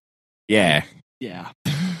 Yeah. Yeah.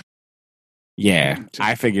 Yeah.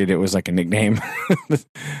 I figured it was like a nickname.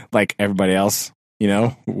 Like everybody else,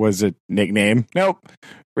 was a nickname. Nope.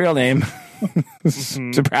 Real name.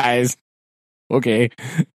 Mm-hmm. Surprise. Okay.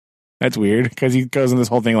 That's weird, because he goes in this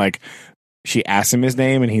whole thing like, she asks him his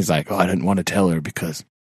name, and he's like, oh, I didn't want to tell her because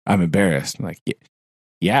I'm embarrassed. I'm like,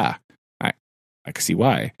 yeah, I can see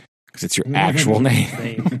why, because it's your actual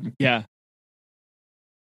name. Yeah.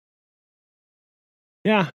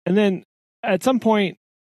 Yeah, and then at some point,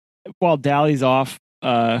 while Dally's off,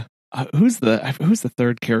 who's the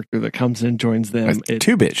third character that comes in and joins them?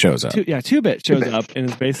 2-Bit shows up. 2-Bit shows up and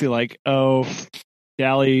is basically like, oh,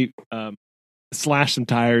 Dally slash some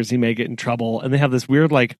tires, he may get in trouble. And they have this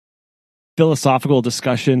weird like philosophical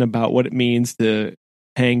discussion about what it means to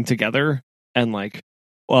hang together, and like,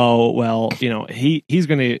 well, he's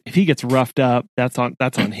gonna, if he gets roughed up, that's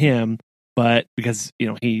on him, but because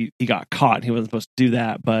he got caught, he wasn't supposed to do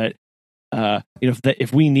that, but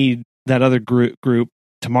if we need that other group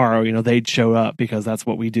tomorrow, they'd show up, because that's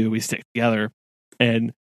what we do, we stick together.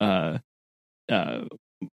 And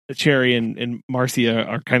Cherry and Marcia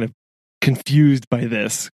are kind of confused by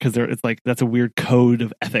this, because it's like, that's a weird code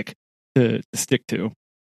of ethic to stick to.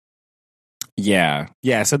 Yeah.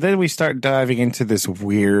 So then we start diving into this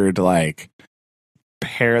weird like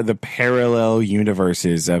the parallel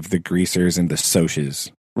universes of the Greasers and the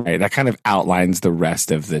Socs, right? That kind of outlines the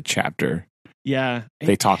rest of the chapter. Yeah,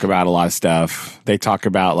 they talk about a lot of stuff. They talk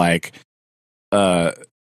about like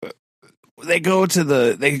they go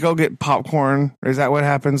get popcorn. Is that what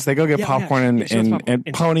happens? They go get popcorn, and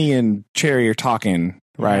Pony and Cherry are talking,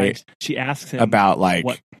 right? She asks him about like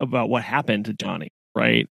what happened to Johnny,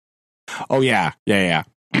 right? Oh yeah.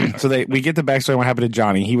 So we get the backstory on what happened to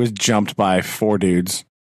Johnny. He was jumped by 4 dudes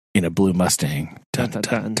in a blue Mustang. Dun, dun,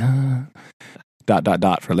 dun,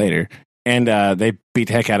 dun. ... for later. And they beat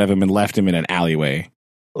the heck out of him and left him in an alleyway.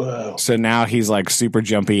 Whoa. So now he's like super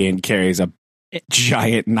jumpy and carries a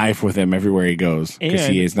giant knife with him everywhere he goes, because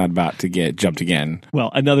he is not about to get jumped again.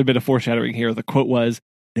 Well, another bit of foreshadowing here. The quote was,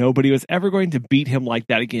 nobody was ever going to beat him like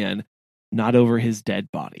that again, not over his dead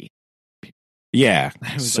body. Yeah.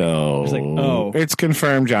 So it's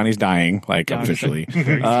confirmed Johnny's dying, like officially.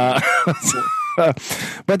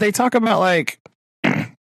 But they talk about like,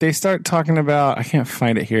 they start talking about, I can't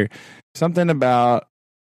find it here, something about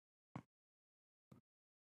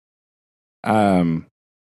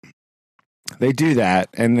they do that,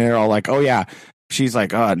 and they're all like, oh yeah, she's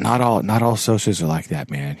like, oh, not all socials are like that,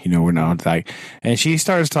 man, we're not like, and she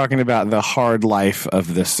starts talking about the hard life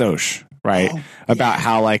of the soc, right? About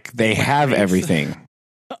how like they have everything.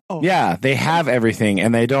 Yeah, they have everything,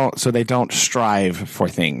 and they don't strive for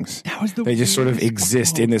things. They just sort of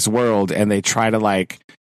exist in this world, and they try to like,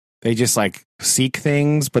 they just like seek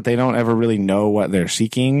things, but they don't ever really know what they're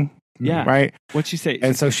seeking. Yeah. Right? What'd she say?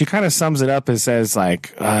 And so she kind of sums it up and says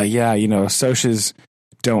like, Socs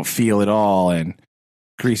don't feel at all, and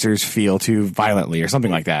Greasers feel too violently, or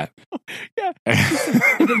something like that. Yeah.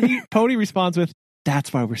 And then Pony responds with,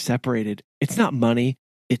 that's why we're separated. It's not money,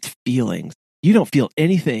 it's feelings. You don't feel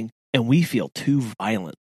anything, and we feel too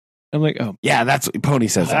violent. I'm like, oh. Yeah, that's what Pony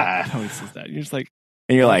says that. Pony says that. You're just like,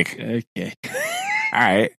 and you're like, okay. All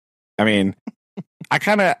right. I mean, I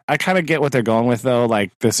kind of get what they're going with, though.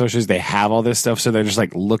 Like the Socs, they have all this stuff, so they're just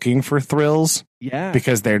like looking for thrills. Yeah.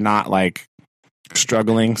 Because they're not like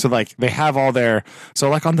struggling. So like they have all their, so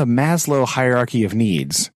like on the Maslow hierarchy of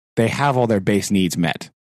needs, they have all their base needs met,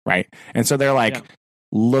 right? And so they're like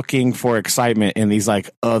looking for excitement in these like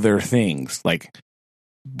other things, like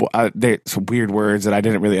they're some weird words that I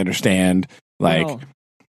didn't really understand, like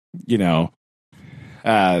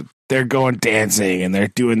they're going dancing and they're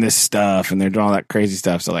doing this stuff and they're doing all that crazy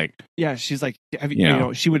stuff. So like, yeah, she's like,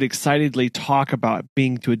 she would excitedly talk about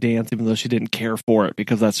being to a dance, even though she didn't care for it,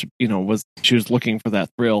 because that's, she was looking for that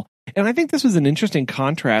thrill. And I think this was an interesting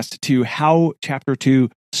contrast to how chapter 2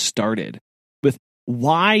 started with,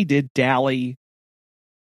 why did Dally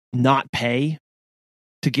not pay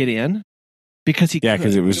to get in? because he Yeah, could.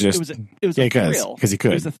 because it was it just was a thrill. because he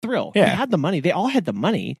could. It was a thrill. Yeah. He had the money. They all had the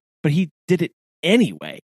money, but he did it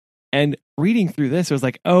anyway. And reading through this, it was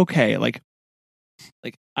like, okay,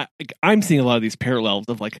 I'm seeing a lot of these parallels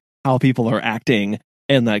of like how people are acting,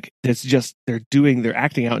 and like it's just they're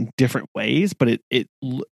acting out in different ways, but it's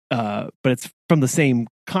from the same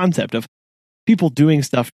concept of people doing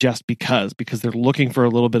stuff just because they're looking for a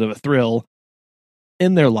little bit of a thrill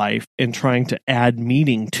in their life and trying to add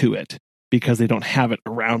meaning to it because they don't have it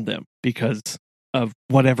around them because of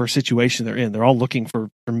whatever situation they're in. They're all looking for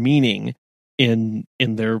meaning in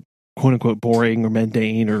their quote unquote boring or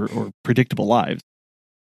mundane or predictable lives.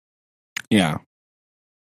 Yeah.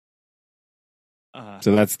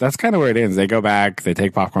 So that's kind of where it ends. They go back, they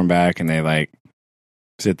take popcorn back, and they like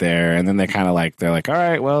sit there, and then they kind of like they're like, all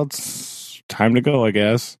right, well, it's time to go, I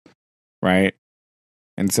guess, right?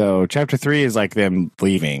 And so chapter 3 is like them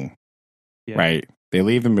leaving, right? They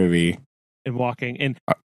leave the movie and walking, and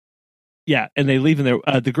and they leave in there.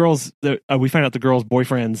 The girls, we find out the girls'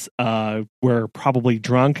 boyfriends were probably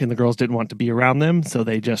drunk, and the girls didn't want to be around them, so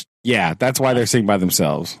they just that's why they're sitting by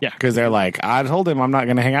themselves. Yeah, because they're like, I told him I'm not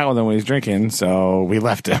going to hang out with him when he's drinking, so we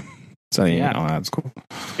left him. So that's cool.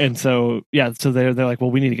 And so so they're like,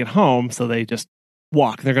 well, we need to get home, so they just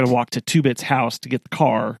walk. They're going to walk to 2-Bit's house to get the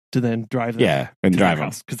car to then drive them. And drive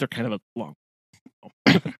them because they're kind of a long.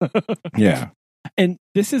 And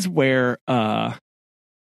this is where.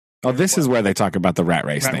 This is where they talk about the rat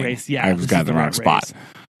race thing. I was got the wrong spot.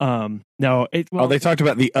 They talked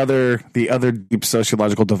about the other deep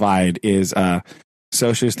sociological divide is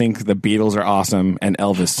socialists think the Beatles are awesome and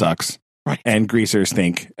Elvis sucks. Right. And greasers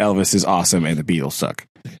think Elvis is awesome and the Beatles suck.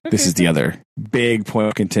 Okay. This is the other big point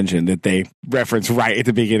of contention that they reference right at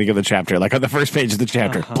the beginning of the chapter, like on the first page of the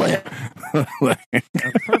chapter. That's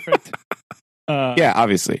perfect.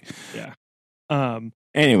 Obviously. Yeah.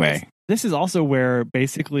 Anyway. This is also where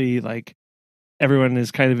basically like everyone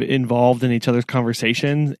is kind of involved in each other's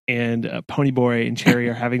conversations, and Ponyboy and Cherry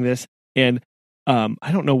are having this, and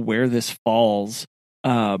I don't know where this falls,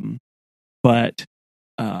 but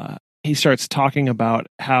he starts talking about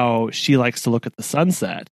how she likes to look at the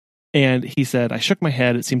sunset, and he said, I shook my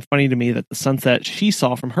head. It seemed funny to me that the sunset she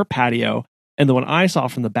saw from her patio and the one I saw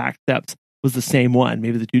from the back steps was the same one.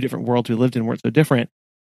 Maybe the two different worlds we lived in weren't so different.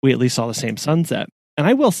 We at least saw the same sunset. And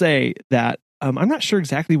I will say that I'm not sure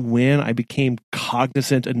exactly when I became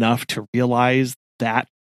cognizant enough to realize that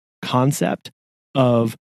concept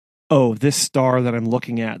of, this star that I'm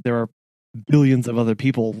looking at, there are billions of other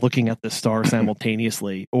people looking at this star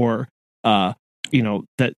simultaneously, or, that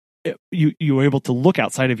you were able to look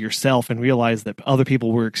outside of yourself and realize that other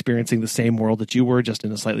people were experiencing the same world that you were, just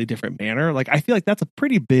in a slightly different manner. Like, I feel like that's a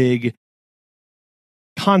pretty big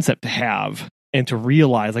concept to have and to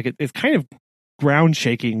realize. Like, it's kind of ground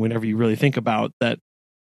shaking whenever you really think about that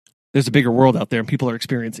there's a bigger world out there and people are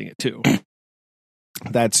experiencing it too.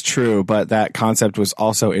 That's true, but that concept was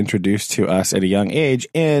also introduced to us at a young age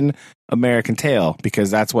in American Tail, because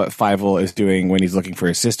that's what Fievel is doing when he's looking for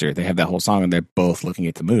his sister. They have that whole song and they're both looking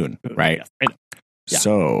at the moon, right? Yes, I know. Yeah.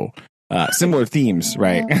 So similar themes,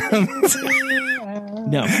 right?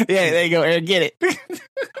 No. Yeah, there you go, Aaron, get it.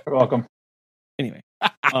 You're welcome. Anyway.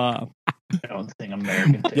 I don't think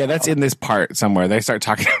American Tail. Yeah, that's in this part somewhere. They start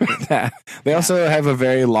talking about that. They also have a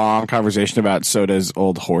very long conversation about Soda's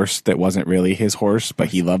old horse that wasn't really his horse, but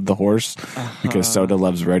he loved the horse because Soda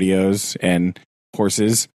loves rodeos and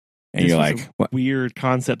horses. And you're like, what? Weird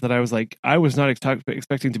concept that I was like, I was not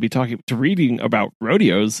expecting to be reading about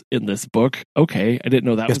rodeos in this book. Okay, I didn't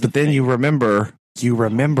know that. Yes, but then you remember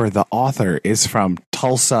the author is from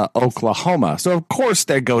Tulsa, Oklahoma. So of course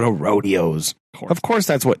they go to rodeos. Of course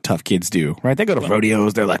that's what tough kids do, right? They go to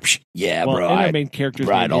rodeos. They're like, bro. And our main character's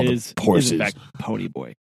ride all is, the horses. Is in fact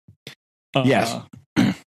Ponyboy. Yes.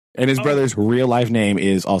 And his brother's real life name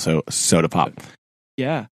is also Soda Pop.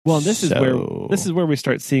 Yeah. Well, this is where we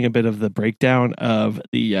start seeing a bit of the breakdown of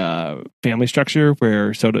the family structure,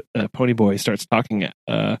 where Ponyboy starts talking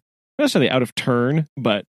not necessarily out of turn,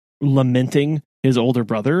 but lamenting his older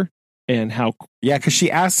brother and how. Yeah, because she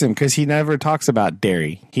asks him, because he never talks about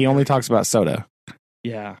dairy. He only talks about soda.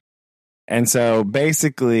 Yeah. And so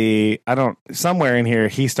basically, somewhere in here,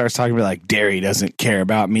 he starts talking about like, Derry doesn't care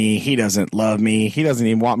about me. He doesn't love me. He doesn't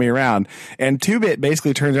even want me around. And 2-Bit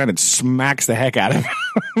basically turns around and smacks the heck out of him.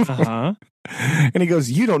 Uh-huh. And he goes,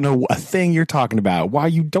 you don't know a thing you're talking about. Why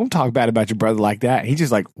you don't talk bad about your brother like that? And he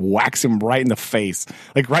just like whacks him right in the face,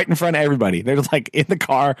 like right in front of everybody. They're like in the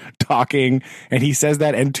car talking, and he says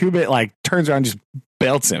that, and 2-Bit like turns around and just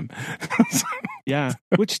belts him. Yeah.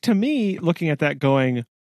 Which to me, looking at that going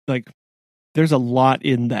like, there's a lot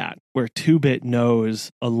in that where 2-Bit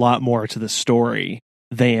knows a lot more to the story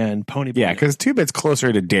than Ponyboy. Yeah, because 2-Bit's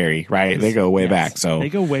closer to Derry, right? They go way back. So they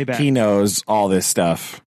go way back. He knows all this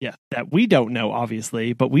stuff. Yeah, that we don't know,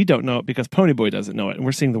 obviously, but we don't know it because Ponyboy doesn't know it. And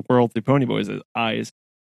we're seeing the world through Ponyboy's eyes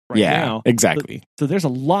right now. Exactly. So there's a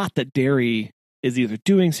lot that Derry is either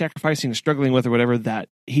doing, sacrificing, or struggling with, or whatever, that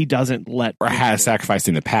he doesn't let. Or has sacrificed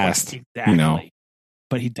in the past. Exactly. You know.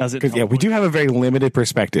 But he doesn't. Because, we do have a very limited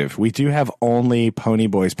perspective. We do have only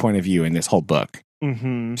Ponyboy's point of view in this whole book.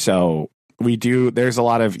 Mm-hmm. So there's a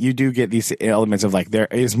lot of, you do get these elements of like, there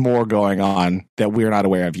is more going on that we're not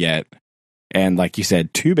aware of yet. And like you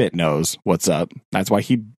said, 2-Bit knows what's up. That's why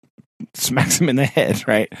he smacks him in the head,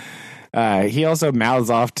 right? He also mouths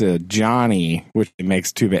off to Johnny, which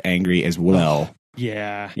makes 2-Bit angry as well.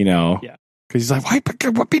 Yeah. You know? Yeah. Because he's like, why?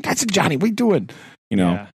 That's Johnny. What are you doing? You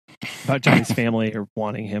know? Yeah. About Johnny's family or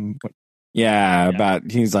wanting him.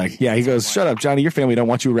 He's like, he goes, shut up, Johnny. Your family don't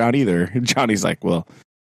want you around either. And Johnny's like, well,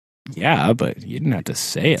 yeah, but you didn't have to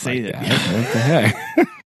say it like that. Yeah. What the heck?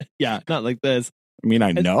 Yeah, not like this. I mean,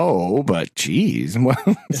 I know, but geez. And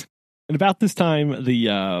about this time,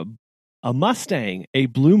 a Mustang, a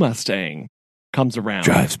blue Mustang, comes around.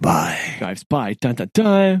 Drives by. Dun, dun,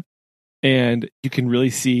 dun. And you can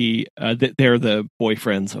really see that they're the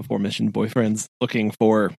boyfriends, aforementioned boyfriends, looking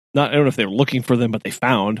for, I don't know if they were looking for them, but they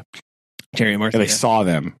found Cherry and Marcia. They saw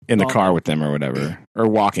them in the car with them or whatever. Or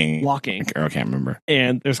walking. Or I can't remember.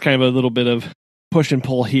 And there's kind of a little bit of push and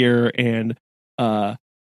pull here. And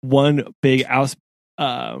one big outburst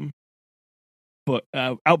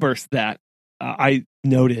that I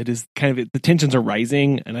noted is kind of the tensions are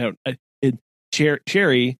rising. And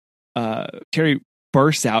Cherry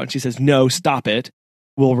bursts out and she says, "No, stop it.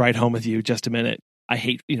 We'll ride home with you. Just a minute. I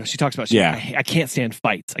hate," she talks about, I can't stand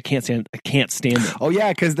fights. I can't stand them. Oh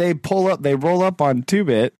yeah. Cause they roll up on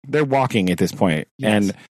 2-Bit. They're walking at this point. Yes.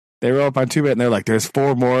 And they roll up on 2-Bit and they're like, there's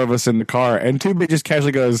 4 more of us in the car. And 2-Bit just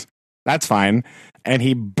casually goes, that's fine. And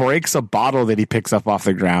he breaks a bottle that he picks up off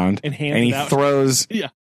the ground and he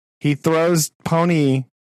throws Pony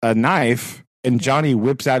a knife and Johnny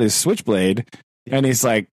whips out his switchblade and he's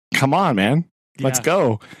like, come on, man. Let's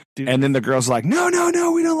go. Dude. And then the girls are like, no,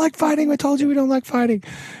 we don't like fighting. I told you we don't like fighting.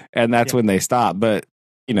 And that's when they stop. But,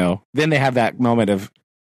 then they have that moment of,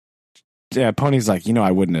 Pony's like,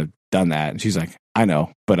 I wouldn't have done that. And she's like, I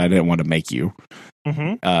know, but I didn't want to make you.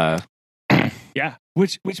 Mm-hmm. Yeah.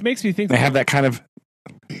 Which makes me think they have that kind of.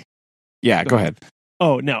 Yeah, go ahead.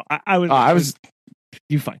 Oh, no. I was.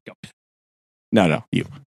 You fine. Go. No, you.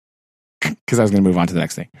 Because I was going to move on to the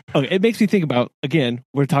next thing. Okay, it makes me think about, again,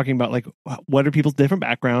 we're talking about like, what are people's different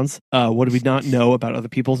backgrounds? What do we not know about other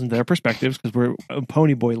people's and their perspectives? Because we're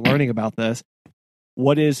Ponyboy learning about this.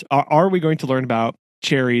 Are we going to learn about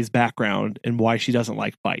Cherry's background and why she doesn't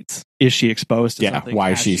like fights? Is she exposed to something?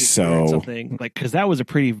 Why she's so something like, because that was a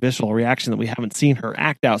pretty visceral reaction that we haven't seen her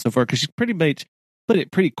act out so far. Because she's pretty much put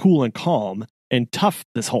it pretty cool and calm and tough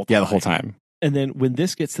this whole time. Yeah, the whole time. And then when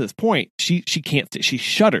this gets to this point, she can't. She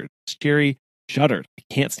shuddered. Cherry shuddered. I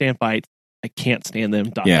can't stand fights. I can't stand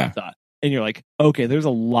them. Dot. And you're like, okay, there's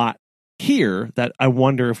a lot here that I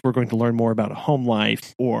wonder if we're going to learn more about a home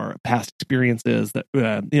life or past experiences that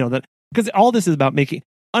that, because all this is about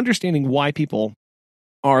understanding why people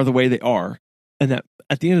are the way they are, and that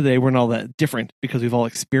at the end of the day we're not all that different because we've all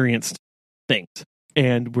experienced things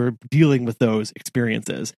and we're dealing with those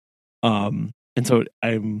experiences. And so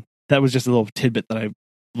that was just a little tidbit that I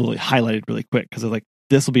really highlighted really quick because I was like,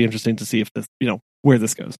 this will be interesting to see if this, where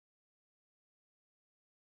this goes.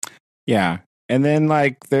 Yeah. And then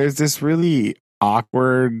like, there's this really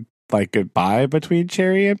awkward, like goodbye between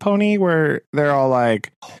Cherry and Pony where they're all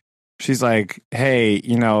like, she's like, hey,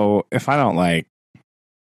 if I don't like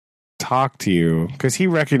talk to you, because he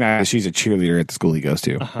recognizes she's a cheerleader at the school he goes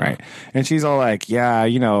to. Right. And she's all like, yeah,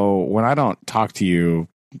 when I don't talk to you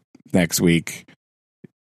next week,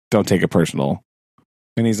 don't take it personal.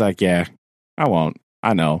 And he's like, yeah, I won't.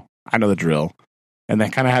 I know the drill. And they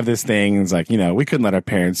kind of have this thing. It's like, we couldn't let our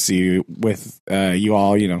parents see you with you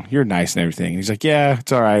all, you're nice and everything. And he's like, yeah,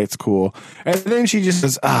 it's all right. It's cool. And then she just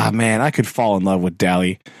says, man, I could fall in love with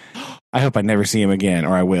Dally. I hope I never see him again,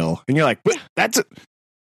 or I will. And you're like, what? That's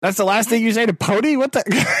the last thing you say to Pony? What the?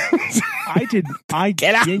 I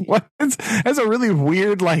get out. That's a really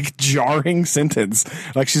weird, like, jarring sentence.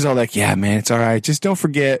 Like, she's all like, yeah, man, it's all right. Just don't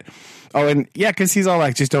forget. Oh, and yeah, because he's all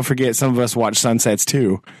like, just don't forget, some of us watch sunsets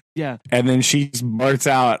too. Yeah. And then she blurts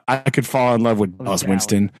out, I could fall in love with Dallas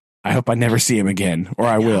Winston. I hope I never see him again, or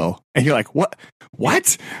I will. And you're like, what?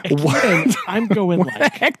 What? I'm going where the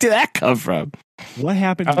heck did that come from? What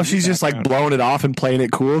happened? Oh, she's just like blowing it off and playing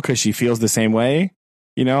it cool because she feels the same way.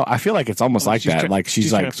 I feel like it's almost like that. Like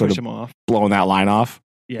she's like sort of off. blowing that line off.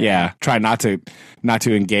 Yeah. Try not to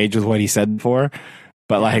engage with what he said before.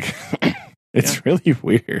 But like, it's really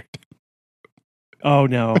weird. Oh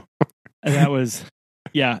no. And that was,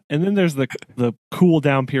 and then there's the cool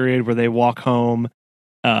down period where they walk home,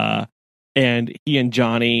 and he and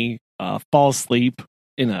Johnny fall asleep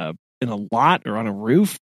in a lot or on a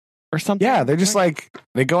roof or something. Yeah, they're just like,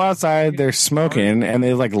 they go outside, they're smoking, and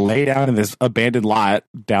they like lay down in this abandoned lot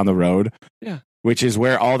down the road. Yeah. Which is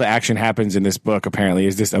where all the action happens in this book, apparently,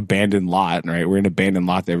 is this abandoned lot, right? We're in abandoned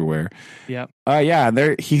lots everywhere. Yeah.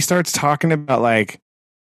 There he starts talking about like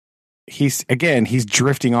he's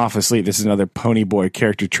drifting off asleep. This is another Pony Boy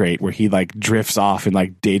character trait where he like drifts off and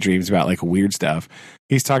like daydreams about like weird stuff.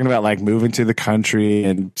 He's talking about like moving to the country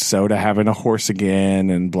and Soda having a horse again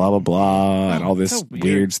and blah blah blah and all this so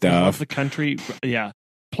weird stuff. The country,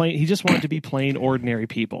 plain. He just wanted to be plain ordinary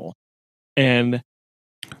people, and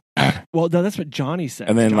well, no, that's what Johnny said.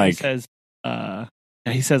 And then Johnny says,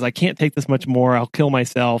 he says, "I can't take this much more. I'll kill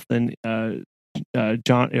myself." Then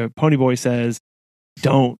Pony Boy says,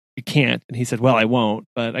 "Don't. You can't." And he said, "Well, I won't,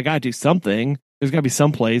 but I got to do something. There's got to be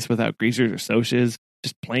some place without greasers or socias,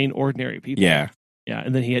 just plain ordinary people." Yeah. Yeah.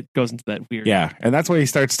 And then he goes into that weird. Yeah. And that's what he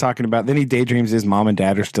starts talking about. Then he daydreams his mom and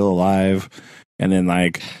dad are still alive. And then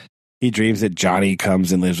like he dreams that Johnny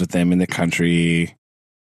comes and lives with them in the country.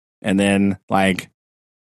 And then like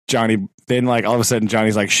all of a sudden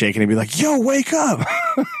Johnny's like shaking and be like, "Yo, wake up."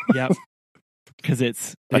 Yep. Because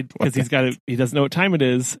he doesn't know what time it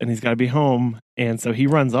is, and he's got to be home, and so he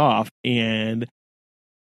runs off and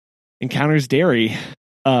encounters Derry,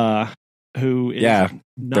 who is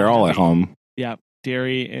they're all at home. Yeah,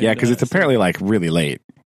 Derry. And, because it's apparently like really late.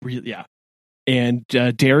 And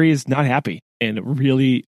Derry is not happy and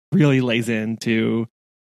really, really lays into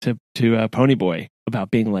to Pony Boy about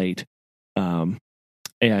being late. And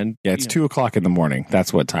it's 2:00 in the morning.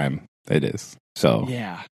 That's what time it is. So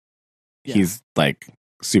he's like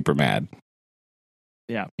super mad.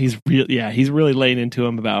 Yeah, he's really laying into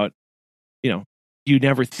him about, you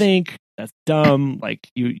never think, that's dumb. Like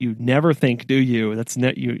you never think, do you? That's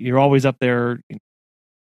you're always up there,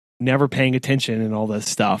 never paying attention and all this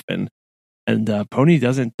stuff. And Pony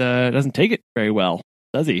doesn't take it very well,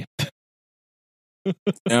 does he?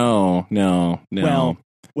 No.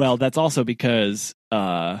 Well, that's also because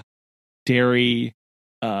Derry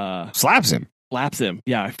slaps him.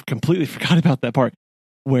 Yeah, I completely forgot about that part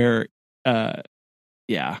where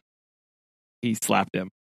he slapped him.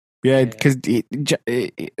 Yeah, because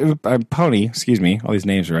Pony, excuse me, all these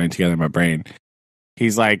names are running together in my brain.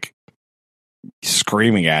 He's like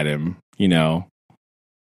screaming at him,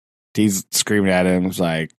 He's screaming at him, it's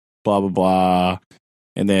like blah blah blah,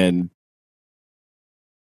 and then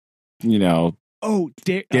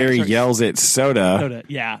Derry yells at Soda.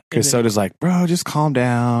 Yeah, because Soda's like, "Bro, just calm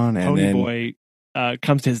down." And Pony then Boy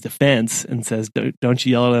comes to his defense and says, "Don't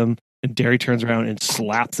you yell at him." And Derry turns around and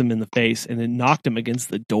slaps him in the face, and it knocked him against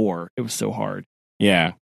the door. It was so hard.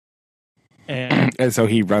 Yeah. And so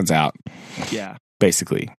he runs out. Yeah.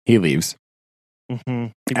 Basically, he leaves. Mm-hmm.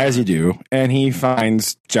 As you do. And he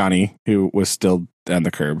finds Johnny, who was still on the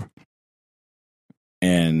curb.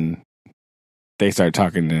 And they start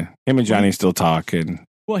talking to him, and Johnny still talk. And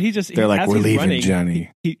well, they're like, "We're leaving, running, Johnny."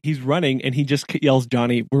 He's running, and he just yells,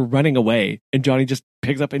 "Johnny, we're running away!" And Johnny just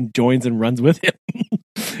picks up and joins and runs with him.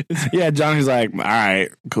 Yeah, Johnny's like, "All right,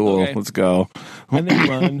 cool, okay. Let's go." And they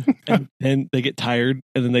run, and then they get tired,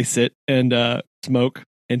 and then they sit and smoke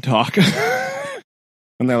and talk.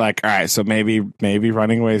 And they're like, "All right, so maybe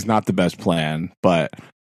running away is not the best plan, but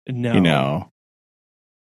no,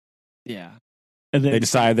 yeah." And then they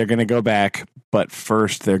decide they're going to go back, but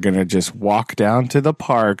first they're going to just walk down to the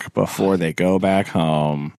park before they go back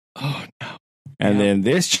home. Oh no! And then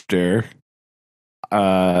this chapter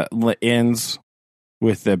ends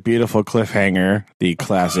with the beautiful cliffhanger, the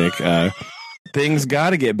classic. Things got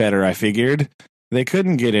to get better. I figured they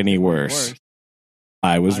couldn't get any worse.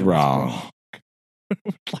 I was wrong.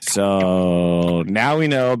 So now we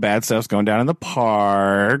know bad stuff's going down in the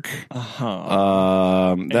park.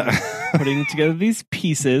 Putting together these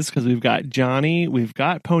pieces, because we've got Johnny, we've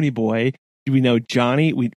got Pony Boy. We know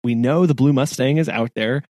Johnny. We know the Blue Mustang is out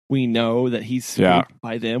there. We know that he's spooked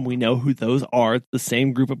by them. We know who those are. The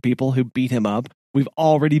same group of people who beat him up. We've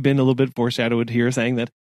already been a little bit foreshadowed here, saying that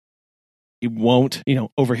he won't,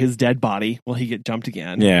 over his dead body will he get jumped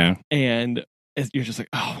again. Yeah, and you're just like,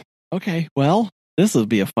 oh, okay, well. This will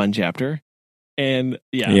be a fun chapter. And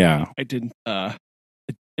I didn't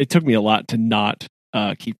it took me a lot to not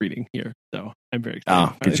keep reading here. So I'm very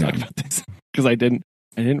excited to talk about this because I didn't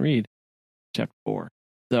read chapter 4.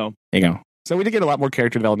 So there you go. So we did get a lot more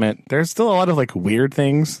character development. There's still a lot of like weird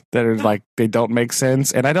things that are like they don't make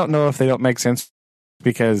sense, and I don't know if they don't make sense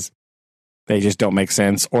because they just don't make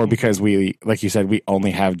sense, or because we, like you said, we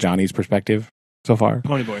only have Johnny's perspective so far.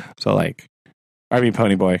 Pony Boy. So like, I mean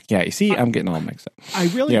Pony Boy. Yeah, you see, I'm getting all mixed up.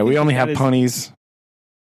 We only have ponies.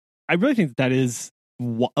 I really think that is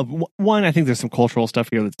one. I think there's some cultural stuff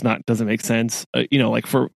here doesn't make sense.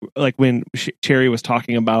 Like when Cherry was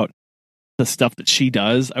talking about the stuff that she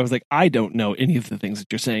does, I was like, I don't know any of the things that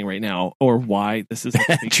you're saying right now, or why this is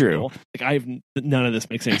true. Like none of this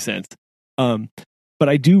makes any sense. But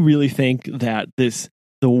I do really think that the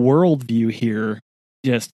worldview here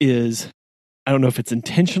just is, I don't know if it's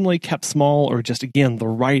intentionally kept small or just, again, the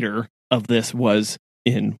writer of this was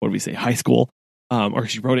in, what do we say, high school, or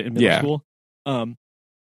she wrote it in middle school.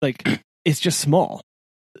 Like, it's just small.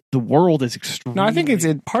 The world is extremely... No, I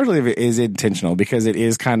think partly of it is intentional because it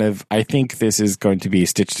is kind of, I think this is going to be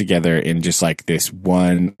stitched together in just like this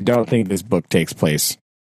one. I don't think this book takes place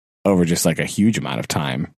over just like a huge amount of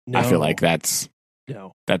time. No. I feel like that's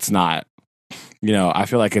not, I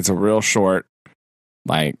feel like it's a real short,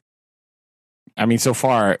 like, I mean, so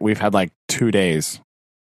far we've had like 2 days,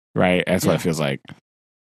 right? That's what it feels like.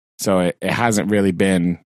 So it hasn't really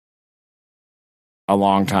been a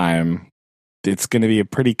long time. It's going to be a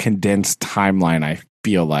pretty condensed timeline, I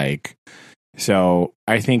feel like. So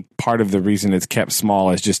I think part of the reason it's kept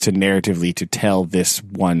small is just to narratively to tell this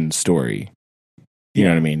one story. You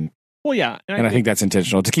know what I mean? Well, yeah. And I think that's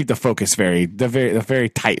intentional to keep the focus the very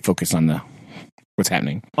tight focus on what's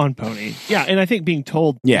happening. On Pony. Yeah, and I think being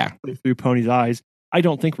told through Pony's eyes, I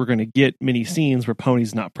don't think we're going to get many scenes where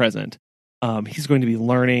Pony's not present. He's going to be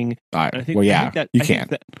learning. I think you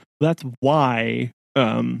can't. That's why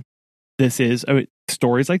this is,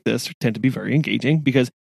 stories like this tend to be very engaging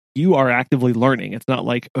because you are actively learning. It's not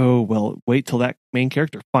like, oh, well, wait till that main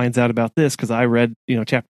character finds out about this because I read,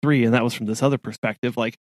 chapter 3 and that was from this other perspective.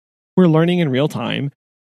 Like, we're learning in real time,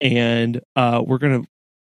 and we're going to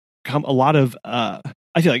come a lot of, I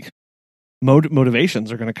feel like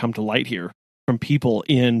motivations are going to come to light here from people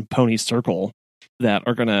in Pony's circle that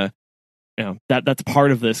are going to, that's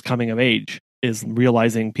part of this coming of age is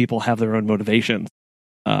realizing people have their own motivations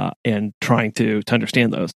and trying to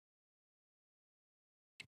understand those.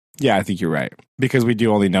 Yeah, I think you're right because we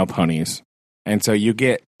do only know ponies. And so you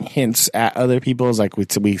get hints at other people's, like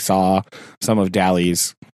we saw some of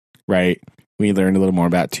Dally's, right? We learned a little more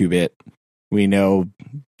about 2-Bit. We know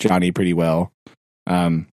Johnny pretty well.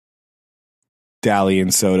 Dally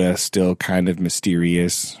and Soda still kind of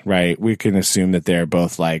mysterious, right? We can assume that they're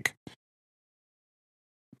both like,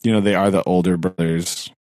 they are the older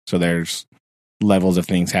brothers. So there's levels of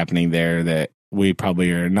things happening there that we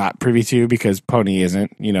probably are not privy to because Pony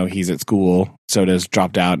isn't. He's at school. Soda's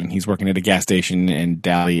dropped out and he's working at a gas station, and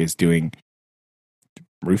Dally is doing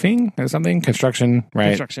roofing or something, construction,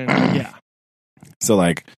 right? Construction, yeah. So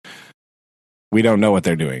like, we don't know what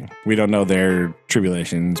they're doing. We don't know their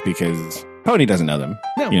tribulations because Pony doesn't know them.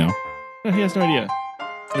 No, no, he has no idea.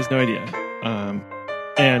 He has no idea.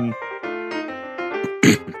 And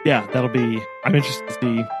yeah, I'm interested to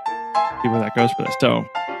see where that goes for this. So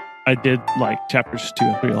I did like chapters 2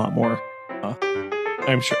 and 3 a lot more. I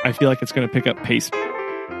feel like it's going to pick up pace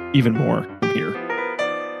even more from here.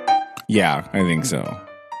 Yeah, I think so.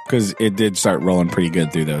 Because it did start rolling pretty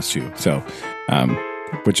good through those two. So,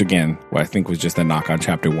 which again, I think was just a knock on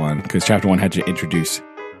chapter 1. Because chapter 1 had to introduce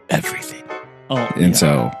everything.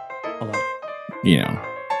 So,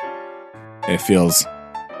 it feels...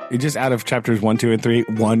 It just out of chapters 1, 2, and 3,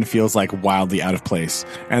 1 feels like wildly out of place.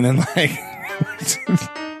 And then like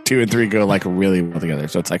 2 and 3 go like really well together.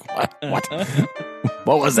 So it's like, what?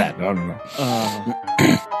 What was that? I don't know.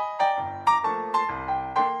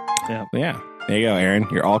 Yeah. There you go, Aaron.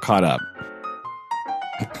 You're all caught up.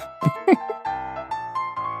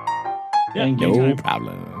 Yeah, no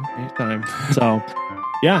problem. Anytime. So,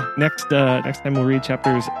 yeah, next time we'll read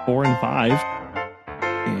chapters 4 and 5.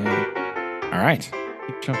 And all right.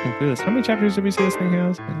 Keep jumping through this. How many chapters did we say this thing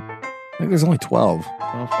has? I think there's only 12.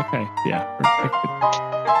 12? Okay. Yeah.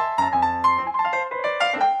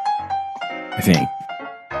 I think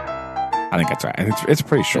that's right. It's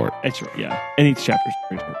pretty short. It's short, yeah. And each chapter is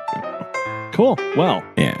pretty short. Cool. Well.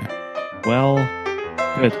 Yeah. Well,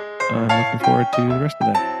 good. I'm looking forward to the rest of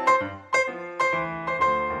that.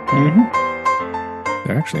 Mm-hmm.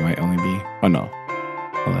 There actually might only be... Oh, no.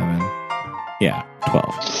 11. Yeah,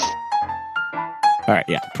 12. All right,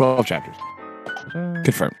 yeah. 12 chapters.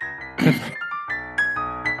 Confirmed.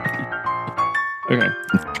 Okay.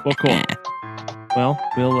 Well, cool. Well,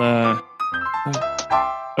 we'll...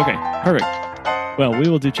 Okay, perfect. Well, we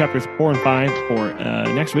will do chapters 4 and 5 for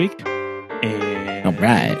next week. And, All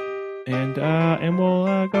right. And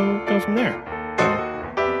we'll go from there.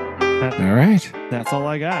 So, All right. that's all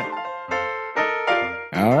I got.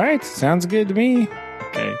 All right. Sounds good to me.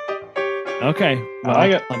 Okay. Well, I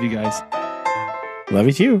like it. love you guys. Love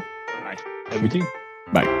you too. Bye. Love you too.